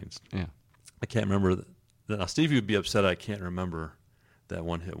never rains. Yeah. I can't remember. Now Stevie would be upset. I can't remember that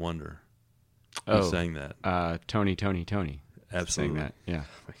one hit wonder. Who sang that? Tony. Absolutely. Sang that. Yeah.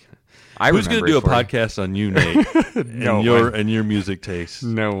 Who's going to do a podcast on you, Nate? and your music taste?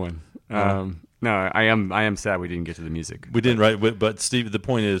 No one. No, I am sad we didn't get to the music. We didn't, right? But Steve, the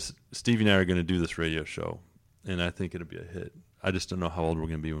point is, Stevie and I are going to do this radio show, and I think it'll be a hit. I just don't know how old we're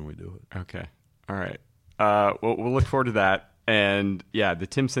going to be when we do it. Okay. All right. Well, we'll look forward to that. And yeah, the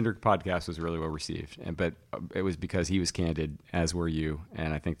Tim Cindric podcast was really well received, but it was because he was candid, as were you.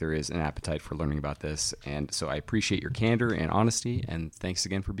 And I think there is an appetite for learning about this. And so I appreciate your candor and honesty. And thanks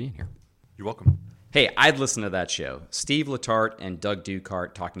again for being here. You're welcome. Hey, I'd listen to that show. Steve Letarte and Doug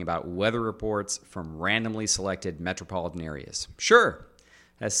Ducart talking about weather reports from randomly selected metropolitan areas. Sure,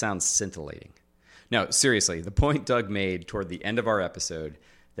 that sounds scintillating. No, seriously, the point Doug made toward the end of our episode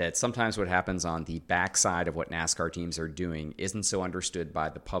that sometimes what happens on the backside of what NASCAR teams are doing isn't so understood by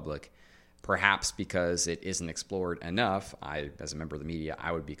the public, perhaps because it isn't explored enough. As a member of the media,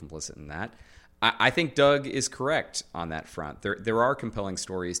 I would be complicit in that. I think Doug is correct on that front. There are compelling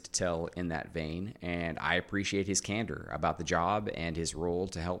stories to tell in that vein, and I appreciate his candor about the job and his role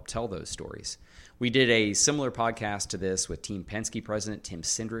to help tell those stories. We did a similar podcast to this with Team Penske president Tim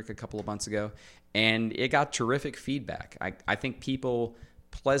Cindric a couple of months ago, and it got terrific feedback. I think people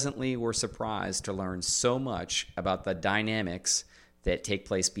pleasantly were surprised to learn so much about the dynamics that take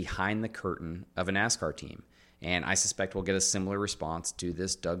place behind the curtain of a NASCAR team. And I suspect we'll get a similar response to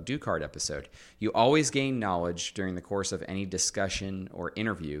this Doug Ducart episode. You always gain knowledge during the course of any discussion or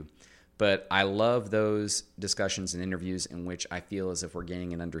interview, but I love those discussions and interviews in which I feel as if we're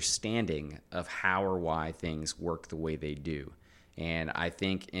gaining an understanding of how or why things work the way they do. And I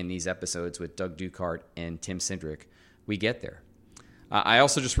think in these episodes with Doug Ducart and Tim Cindric, we get there. I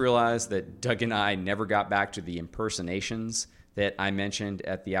also just realized that Doug and I never got back to the impersonations that I mentioned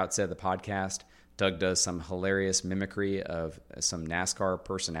at the outset of the podcast. Doug does some hilarious mimicry of some NASCAR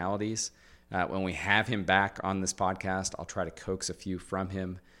personalities. When we have him back on this podcast, I'll try to coax a few from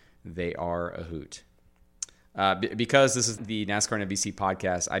him. They are a hoot. Because this is the NASCAR and NBC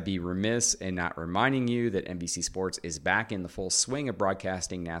podcast, I'd be remiss in not reminding you that NBC Sports is back in the full swing of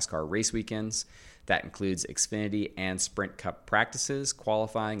broadcasting NASCAR race weekends. That includes Xfinity and Sprint Cup practices,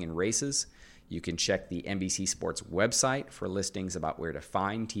 qualifying, and races. You can check the NBC Sports website for listings about where to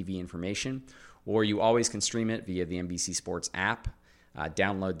find TV information, or you always can stream it via the NBC Sports app.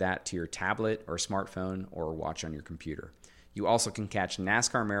 Download that to your tablet or smartphone or watch on your computer. You also can catch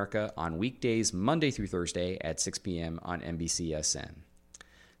NASCAR America on weekdays Monday through Thursday at 6 p.m. on NBCSN.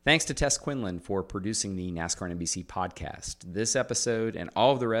 Thanks to Tess Quinlan for producing the NASCAR and NBC podcast. This episode and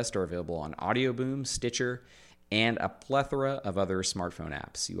all of the rest are available on Audio Boom, Stitcher, and a plethora of other smartphone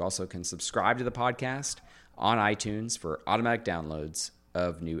apps. You also can subscribe to the podcast on iTunes for automatic downloads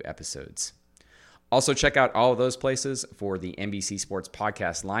of new episodes. Also, check out all of those places for the NBC Sports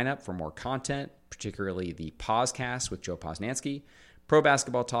podcast lineup for more content, particularly the Pausecast with Joe Posnanski, Pro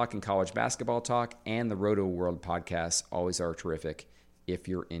Basketball Talk and College Basketball Talk, and the Roto World podcasts always are terrific if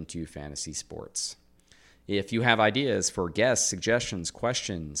you're into fantasy sports. If you have ideas for guests, suggestions,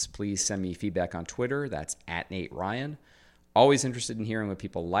 questions, please send me feedback on Twitter. That's @NateRyan. Always interested in hearing what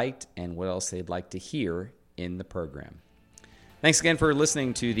people liked and what else they'd like to hear in the program. Thanks again for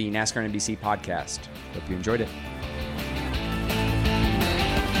listening to the NASCAR and NBC podcast. Hope you enjoyed it.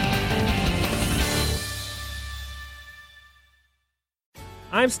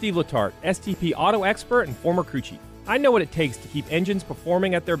 I'm Steve Letarte, STP auto expert and former crew chief. I know what it takes to keep engines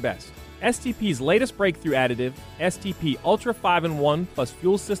performing at their best. STP's latest breakthrough additive, STP Ultra 5-in-1 plus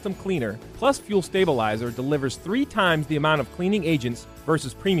Fuel System Cleaner plus Fuel Stabilizer, delivers 3 times the amount of cleaning agents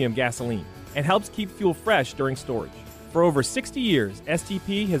versus premium gasoline and helps keep fuel fresh during storage. For over 60 years,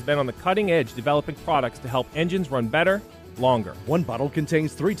 STP has been on the cutting edge developing products to help engines run better, longer. One bottle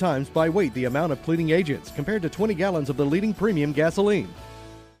contains 3 times by weight the amount of cleaning agents compared to 20 gallons of the leading premium gasoline.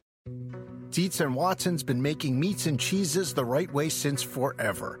 Dietz & Watson's been making meats and cheeses the right way since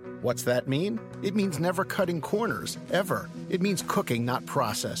forever. What's that mean? It means never cutting corners, ever. It means cooking, not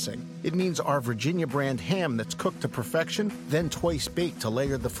processing. It means our Virginia brand ham that's cooked to perfection, then twice baked to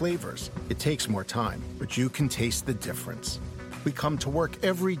layer the flavors. It takes more time, but you can taste the difference. We come to work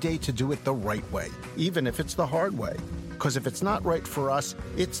every day to do it the right way, even if it's the hard way. Because if it's not right for us,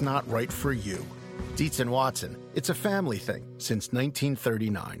 it's not right for you. Dietz & Watson, it's a family thing since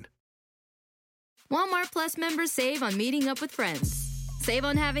 1939. Walmart Plus members save on meeting up with friends. Save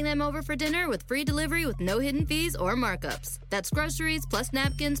on having them over for dinner with free delivery with no hidden fees or markups. That's groceries, plus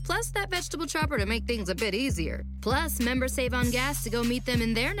napkins, plus that vegetable chopper to make things a bit easier. Plus, members save on gas to go meet them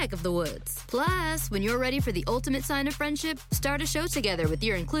in their neck of the woods. Plus, when you're ready for the ultimate sign of friendship, start a show together with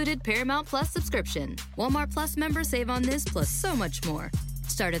your included Paramount Plus subscription. Walmart Plus members save on this plus so much more.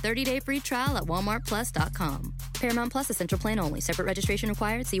 Start a 30-day free trial at walmartplus.com. Paramount Plus Essential Plan only. Separate registration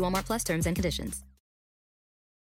required. See Walmart Plus terms and conditions.